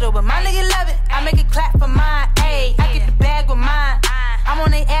booty little, but my nigga love it. I make it clap for mine. Ayy, I get the bag with mine. I'm on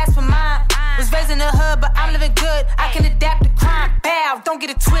they ass for mine. Was raised in the hood, but I'm living good. I can adapt to crime. Bow, don't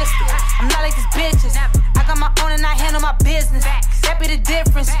get it twisted. I'm not like these bitches. I got my own and I handle my business. That be the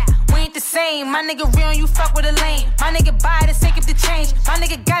difference. We ain't the same. My nigga real and you fuck with a lame. My nigga buy it and take it to change. My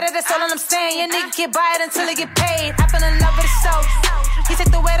nigga got it, that's all I'm saying. Your nigga can't buy it until he get paid. I fell in love with a soldier. He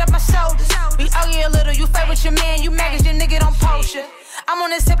take the weight off my shoulders. We argue a little, you fight with your man. You mad cause your nigga don't post you. I'm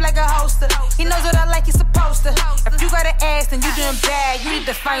on his hip like a holster. He knows what I like, he's supposed to. If you gotta ask, then you doing bad. You need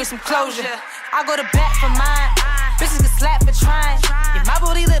to find some closure. I go to bat for mine. Bitches get slapped for trying. Yeah, my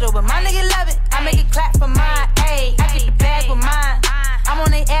booty little, but my nigga love it. I make it clap for mine. Ayy, I get the bag with mine. I'm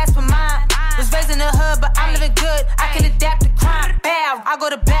on they ass for mine. Was raised in the hood, but I'm living good. I can adapt to crime. Bow, I go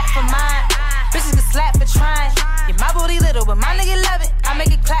to bat for mine. Bitches get slapped for trying. Yeah, my booty little, but my nigga love it. I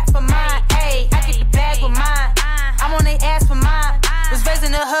make it clap for mine. Ayy, I get the bag with mine. I'm on they ass for mine. Was raised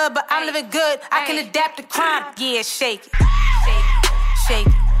in the hood, but I'm living good. I can adapt to crime. Yeah, shake it. Shake it. Shake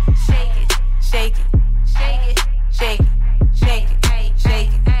it. Shake it. Shake it. Shake it. Shake it.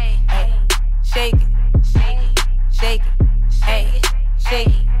 Shake it. Shake it. Shake it. Shake it. Hey. Shake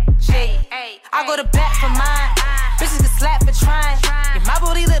it. Shake it. I go to bat for mine. Bitches get slapped for trying. Yeah, my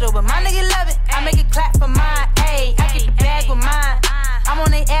booty little, but my nigga love it. I make it clap for mine. Ayy, I get the bag with mine. I'm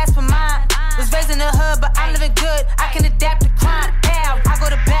on they ass for mine. Was raised in the hood, but I'm living good. I can adapt to crime. Bow, I go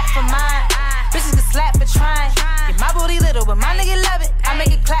to bat for mine. Bitches get slapped for trying. Yeah, my booty little, but my nigga love it. I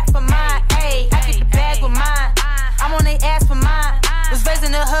make it clap for mine. Ayy, I get the bag with mine. I'm on they ass for mine. Was raised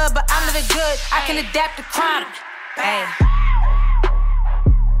in the hood, but I'm living good. I can adapt to crime. Ayy.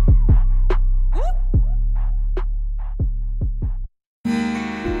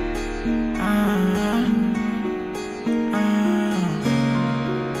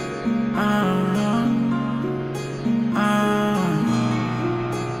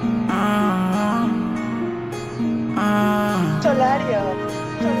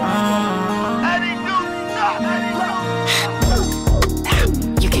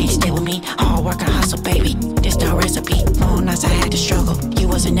 You can't stay with me, hard work and hustle, baby. This the recipe. Long nights I had to struggle. You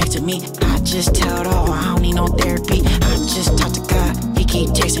wasn't next to me. I just tell it all. I don't need no therapy. I just talk to God. He keep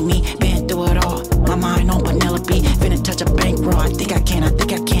texting me. Been through it all. My mind on Penelope. Finna touch a bankroll. I think I can.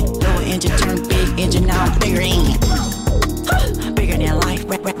 Lower engine turn big engine now. Bigger in. Bigger than life.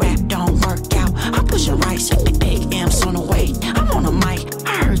 Rap don't work out. I'm pushing rice. Big M's on the way. I'm on the mic.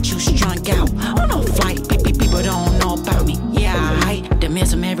 I heard you strung out. On no flight. People don't know about me. Yeah, I them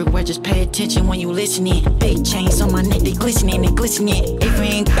is I'm everywhere. Just pay attention when you listening. Big chains on my neck. They glistening. If we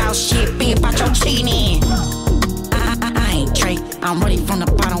ain't about shit, be about your cheating. I ain't Drake. I'm ready from the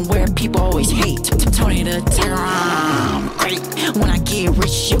bottom where people always hate. Tony the Terror. I'm great. When I get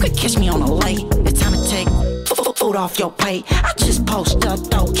rich, you could catch me on the lake. It's time to take food off your plate. I just post up,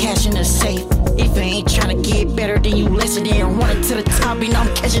 throw cash in the safe. If you ain't tryna get better, then you listen and run it to the top. And I'm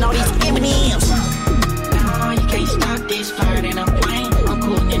catching all these M&M's. No, you can't stop this fire in a plane. I'm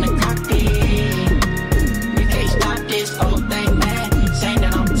cooling in the cockpit. You can't stop this whole thing, man. Saying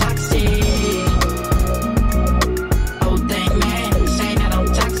that I'm toxic. Whole thing, man. Saying that I'm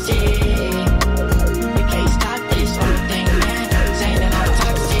toxic. You can't stop this whole thing, man. Saying that I'm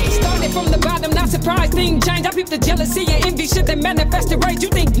toxic. Started from the bottom, not surprised. Things change. I peep the jealousy and envy shit that manifested rage. You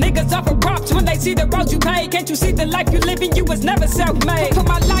think niggas offer props when they see the road you paid? Can't you see the life you living? You was never self-made. Put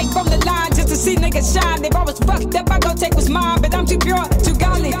my life on the line just to see niggas shine. If I was fucked up, I go take what's mine. But I'm too pure, too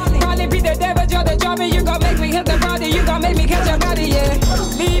godly. Probably be the devil, you're the drummer. You gon' make me hit the body. You gon' make me catch your body, yeah.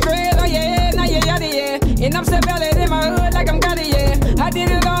 Leave real, oh yeah, now you're yada, yeah. And I'm still valid in my hood like I'm Gotti, yeah. I did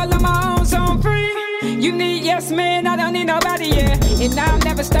it all on my own, so I'm free. You need yes man, I don't need nobody, yeah. And I'll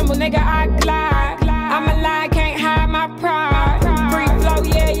never stumble, nigga, I glide. I'm alive, can't hide my pride. Free flow,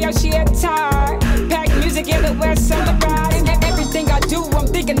 yeah, yo, she a tired. Pack music in the west, celebrate. And everything I do, I'm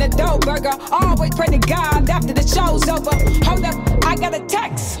thinking the dough burger. Always pray to God after the show's over. Hold up, I got a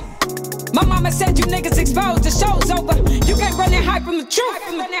text. My mama said you niggas exposed, the show's over. You can't run and hide from the truth.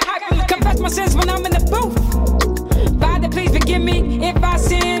 Confess my sins when I'm in the booth. Father, please forgive me if I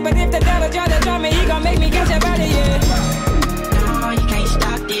sin. But if the devil try to draw me, he gon' make me catch your body, yeah. No, you can't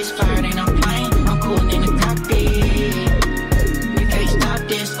stop this fire in a plane. I'm cooling in the cockpit. You can't stop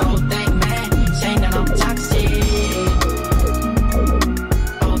this whole thing, man. Saying that I'm toxic.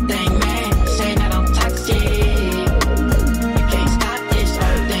 Whole thing, man. Saying that I'm toxic. You can't stop this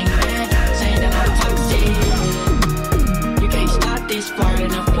whole thing, man. Saying that I'm toxic. You can't stop this fire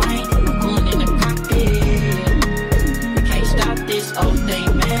in a plane. I'm cooling in the cockpit. You can't stop this whole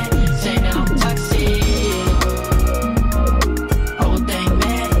thing, man. Saying that I'm toxic.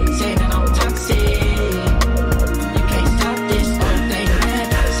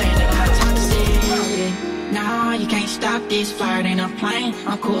 This flirt in a plane,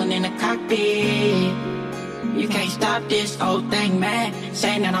 I'm cooling in the cockpit. You can't stop this whole thing, man.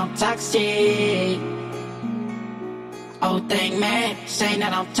 Saying that I'm toxic. Whole thing, man. Saying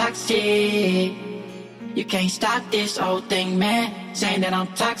that I'm toxic. You can't stop this whole thing, man. Saying that I'm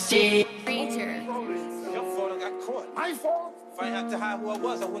toxic. Your fault I got caught. My fault? If I didn't have to hide who I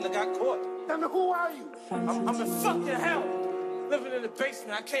was, I wouldn't have got caught. Tell me, who are you? I'm in fucking hell. Living in the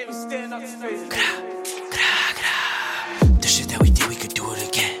basement, I can't even stand up straight. The shit that we did, we could do it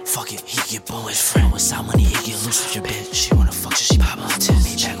again. Fuck Fuck it, he get bold. His friend without money, he get loose with your bitch. She wanna fuck, so she pop on tip.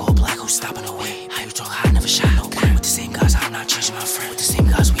 Maybach all black, who's stopping the way? How you talk high, never shine no gun. With the same guys, I'm not changing my friend. With the same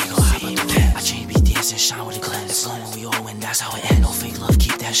guys, we go hop up the cat. I change BTS and shine with a glint. It's long when we all win, that's how it ends. No fake love,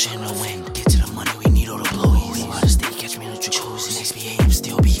 keep that shit in the wind. Get to the money, we need all the blowies. We out of state, catch me in the jacuzzi. Next BAM,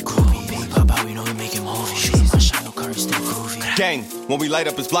 still be groovy. Baby pop out, we know we making movies. My shine, no curry, still groovy. Gang, when we light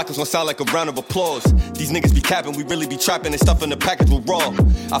up his block, it's gonna sound like a round of applause. These niggas be capping, we really be trapping and stuff in the package with raw.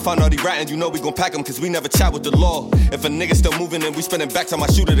 I find all these ratting, you know we gon' pack them, cause we never chat with the law. If a nigga still moving, then we spending back time, I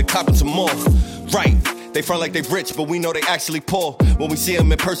shoot it and copping some more. Right, they front like they rich, but we know they actually poor. When we see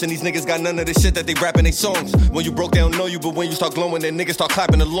them in person, these niggas got none of this shit that they rapping they songs. When you broke, they don't know you, but when you start glowing, then niggas start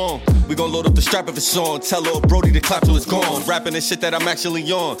clapping along. We gon' load up the strap if it's on, tell Lil Brody to clap till it's gone. Rapping this shit that I'm actually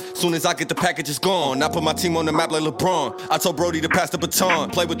on, soon as I get the package, it's gone. I put my team on the map like LeBron, I told Brody to pass the baton.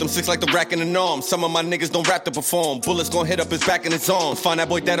 Play with them six like the rack in the arm. Some of my niggas don't rap to perform, bullets gon' hit up his back and his arms. Find that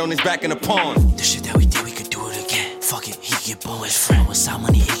boy dead on his back in the pond. The shit that we did, we could do it again. Fuck it, he get bold. His friend without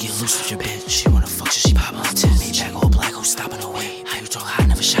money, he get loose with your bitch. She wanna fuck, so she pop on tip. Maybach all black, who's stopping the way? How you talk high,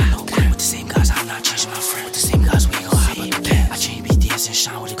 never shine no gun. With the same guys, I'm not changing my friend. With the same guys, we gon' hop up the cat. I change BTS and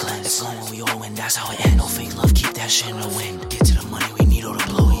shine with a glint. It's long when we all win, that's how it ends. No fake love, keep that shit in the wind. Get to the money, we need all the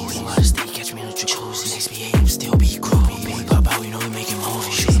blowies. We out of state, catch me in the jacuzzi. Next BAM, still be groovy. Baby pop out, we know we making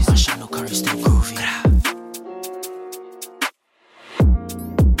movies. My shine, no curry, still groovy.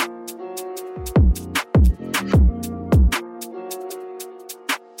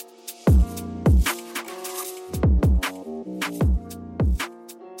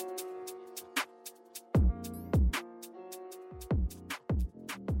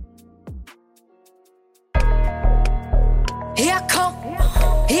 Here I come,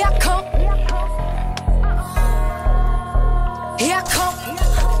 here I come. Here I come,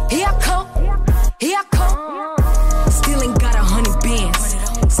 here I come, here I come. Still ain't got 100 bands.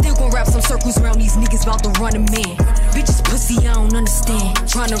 Still gon' wrap some circles around these niggas about to run them in. Bitches pussy, I don't understand.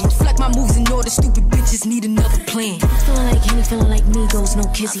 Tryna reflect my moves and all the stupid bitches need another plan. Feeling like Henny, feeling like Migos, no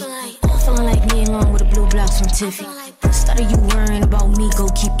kizzy. Feeling like me along with the blue blocks from Tiffy. Instead of you worrying about me, go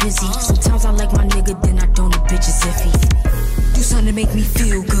keep busy. Sometimes I like my nigga, then I don't, the bitch is iffy. Do something to make me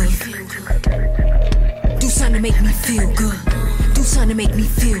feel good. Do something to make me feel good. Do something to make me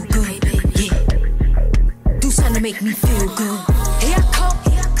feel good. Yeah. Do something to make me feel good. Here I come,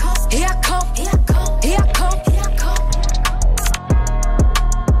 here I come, here I come, here I come, here I come,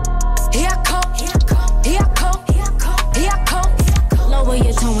 here I come, here I come, here I come, here I come, here I come. Lower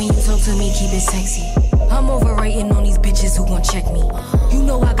your tone when you talk to me, keep it sexy. I'm overrating on these bitches who gon' check me. You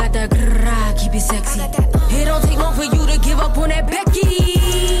know I got that grrrr, keep it sexy. It don't take long for you to give up on that Becky.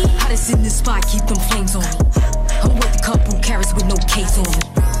 Hottest in the spot, keep them flames on me. I'm worth a couple carats with no case on it.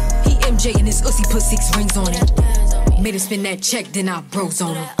 He MJ and his ussy put 6 rings on it. Made him spend that check, then I bros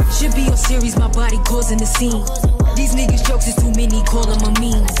on him. Should be on series, my body causing the scene. These niggas jokes is too many, call him a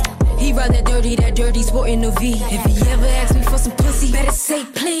meme. He ride that dirty sporting the V. If he ever asks me for some pussy, better say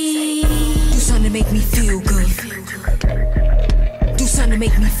please. Do something to make me feel good. Do something to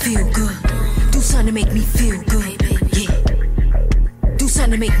make me feel good. Do something to make me feel good. Yeah. Do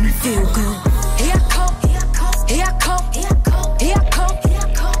something to make me feel good. Here I come, here I come, here I come, here I come, here I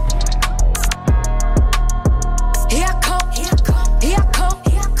come, here I come, here I come, here I come, here I come,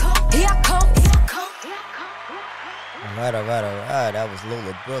 here I come, here I come, here I come. All right. That was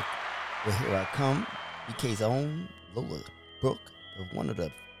Lola Brooke with Here I Come. BK's own Lola Brooke, one of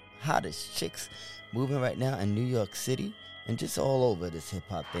the hottest chicks moving right now in New York City and just all over this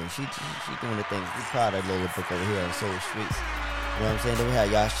hip-hop thing. She doing the things. We're proud of Lola Brooke over here on Soul Streets. You know what I'm saying? Then we had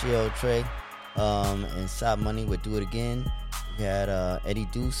Yashio Trey and Side Money with Do It Again. We had Eddie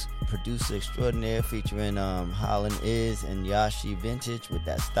Deuce, producer extraordinaire, featuring Holland Is and Yashi Vintage with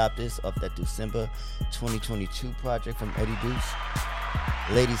that Stop This off that December 2022 project from Eddie Deuce.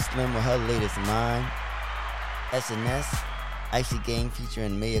 Lady Slim with her latest Mine. SNS, Icy Gang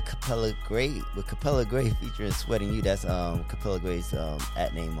featuring Maya Capella Gray, with Capella Gray featuring Sweating You. That's Capella Gray's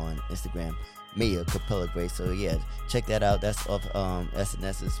at name on Instagram, Maya Capella Gray. So yeah, check that out. That's off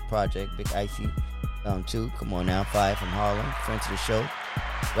SNS's project, Big Icy too. Come on now, Fire from Harlem, friend to the show.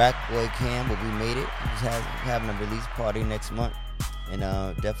 Rack Boy Cam, but we made it. He's having a release party next month. And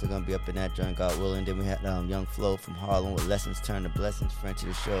definitely gonna be up in that joint, God willing. Then we had Young Flo from Harlem with Lessons Turn to Blessings, friend to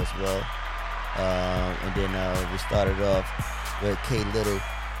the show as well. And then we started off with K Little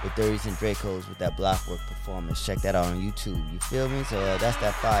with 30s and Dracos with that Blockwork performance. Check that out on YouTube. You feel me? So that's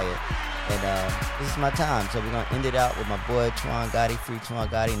that fire. And this is my time. So we're gonna end it out with my boy Twan Gotti, Free Twan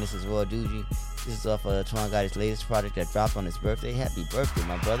Gotti, and this is Roy Doogie. This is off of Twan Gotti's latest project that dropped on his birthday. Happy birthday,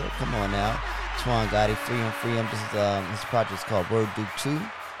 my brother. Come on now. Twan Gotti, Free Him. This is his project is called Word Duke 2.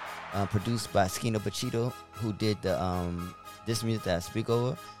 produced by Skino Pachito, who did the this music that I speak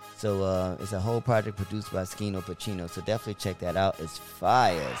over. So it's a whole project produced by Skino Pachino. So definitely check that out. It's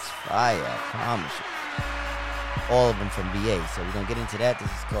fire. It's fire. I promise you. All of them from BA. So we're going to get into that. This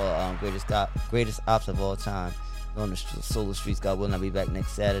is called Greatest Ops of All Time. On the Solar Streets. God willing, I'll be back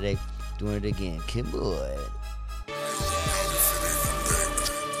next Saturday doing it again. Kid Boy.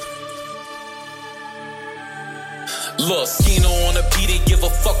 Look, Skino on the beat, they give a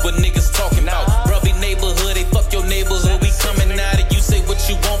fuck what niggas talking about. Brubby neighborhood, they fuck your neighborhood. We coming out of you say what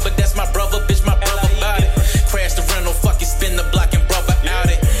you want, but that's my brother, bitch, my brother about it. Crash the rental, fucking spin the block and brother out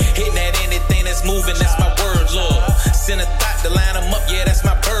it. Hitting at anything that's moving, that's my word, love. Send a thought to line them up, yeah, that's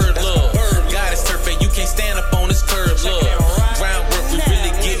my bird, love. God is turfing, you can't stand up on this curb, love. Groundwork, we really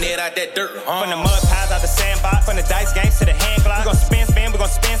getting it out that dirt. From the mud piles out the sandbox, from the dice games to the hand glock. We gon' spin, we gon'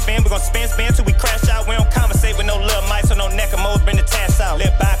 spin, we gon' spin till we crash out. We don't conversate with no little mice or no neck of moles, bring the tass out.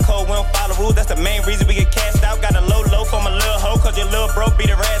 Live by code, we don't follow rules, that's the main reason we get cast out. Got a low from a little hoe, cause your little bro beat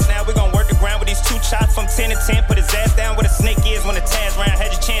her ass now. We gon' work the ground with these 2 chops from 10 to 10. Put his ass down where the snake is when the Taz round.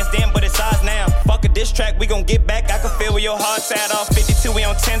 Had your chance then, but it's ours now. Fuck a diss track, we gon' get back. I can feel where your heart's at. Off 52, we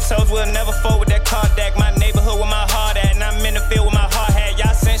on 10 toes. We'll never fold with that card deck. My neighborhood with my heart at, and I'm in the field with my heart hat.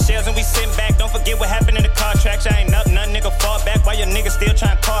 Y'all sent shells and we sitting back. Don't forget what happened in the car tracks. Y'all ain't up, none nigga fall back. While your niggas still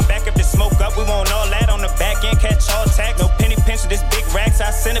trying to call back. If the smoke up, we want all that on the back end. Catch all tack. No penny pinch of this big racks.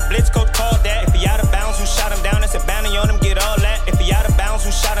 I sent a blitz, coach called that. If he out of bounds, who shot him down? That's a bounty on him, get all that. If he out of bounds,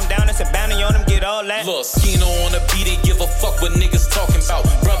 who shot him down? That's a bounty on him, get all that. Look, Skino on the beat, they give a fuck what niggas talking about.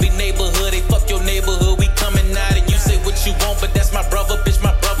 Brubby neighborhood, they fuck your neighborhood. We coming out and you say what you want, but that's my brother, bitch,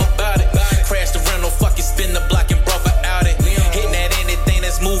 my brother about it. Crash the rental, fucking spin the block and brother out it. Hitting at anything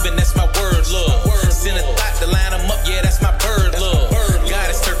that's moving, that's my word, love. Send a thought to line them up, yeah, that's my bird, love. God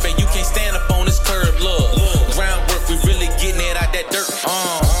is turfing, you can't stand up on this curb, love. Groundwork, we really getting it out that dirt.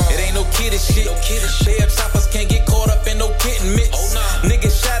 It ain't no kiddy shit. Player choppers can't get caught up in no kid and mix.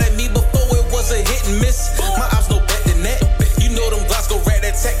 Niggas shot at me before it was a hit and miss. My ops no bet than that. You know them Glocks go rat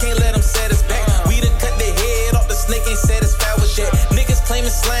that tech, can't let them set us back. We done cut their head off, the snake ain't satisfied with that. Niggas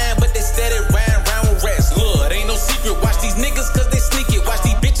claiming slime, but they steady riding around with rats. Look, it ain't no secret. Watch these niggas cause they sneak it. Watch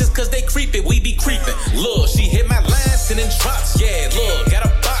these bitches cause they creep it. We be creeping. Look, she hit my line, sending drops. Yeah, look, got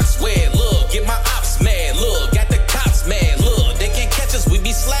a box where, look, get my ops mad. Look, got the cops mad. Look, they can't catch us. We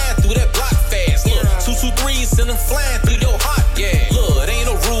be sliding through that block fast. Look, 223, send them flying through your heart. Yeah, look, it ain't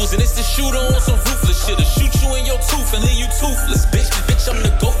no rules, and it's the shooter on some ruthless shit. To shoot you in your tooth and leave you toothless, bitch. Bitch, I'm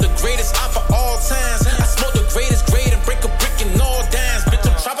the GOAT, the greatest op of all times. I smoke the greatest grade and break a brick in all dimes. Bitch,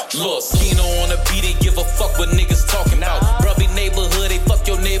 I'm chopper. Look, Skino on the beat, they give a fuck what niggas talking about. Brubby neighborhood, they fuck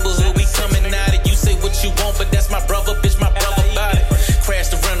your neighborhood. We coming out and you say what you want, but that's my brother, bitch, my brother about it. Crash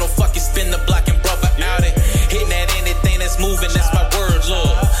the rental, fucking spin the block and brother out it. Hitting at anything that's moving, that's my word,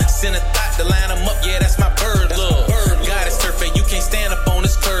 love. Send a thought to line them up, yeah, that's my bird, love. God is turfing, you can't stand up on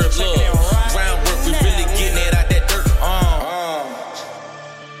this curb, love. Groundwork, we really getting it out that dirt,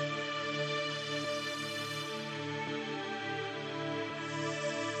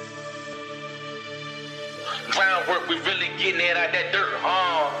 Groundwork, we really getting it out that dirt,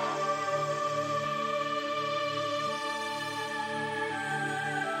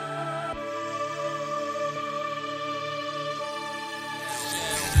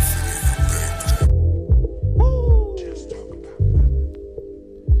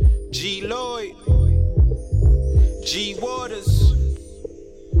 G Lloyd, G Waters,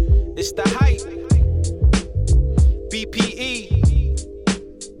 it's the hype. BPE,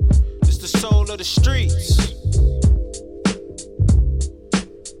 it's the soul of the streets.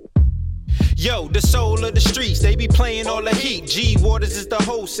 Yo, the soul of the streets, they be playing all the heat. G Waters is the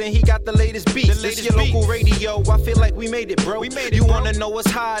host and he got the latest beats. This your local radio, I feel like we made it, bro. You wanna know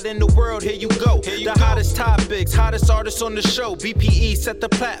what's hot in the world, here you go. The hottest topics, hottest artists on the show. BPE set the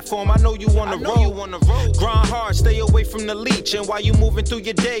platform, I know you wanna roll. Grind hard, stay away from the leech. And while you moving through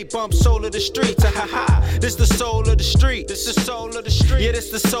your day, bump soul of the streets. This the soul of the street. This the soul of the street. Yeah, this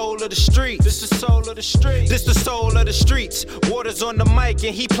the soul of the street. This the soul of the street. This the soul of the streets. Waters on the mic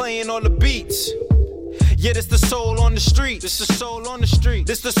and he playing all the beats. Yeah, this the soul on the street. This the soul on the street.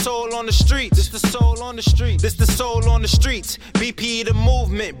 This the soul on the street. This the soul on the street. This the soul on the streets. BP the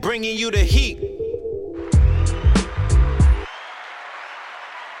movement, bringing you the heat.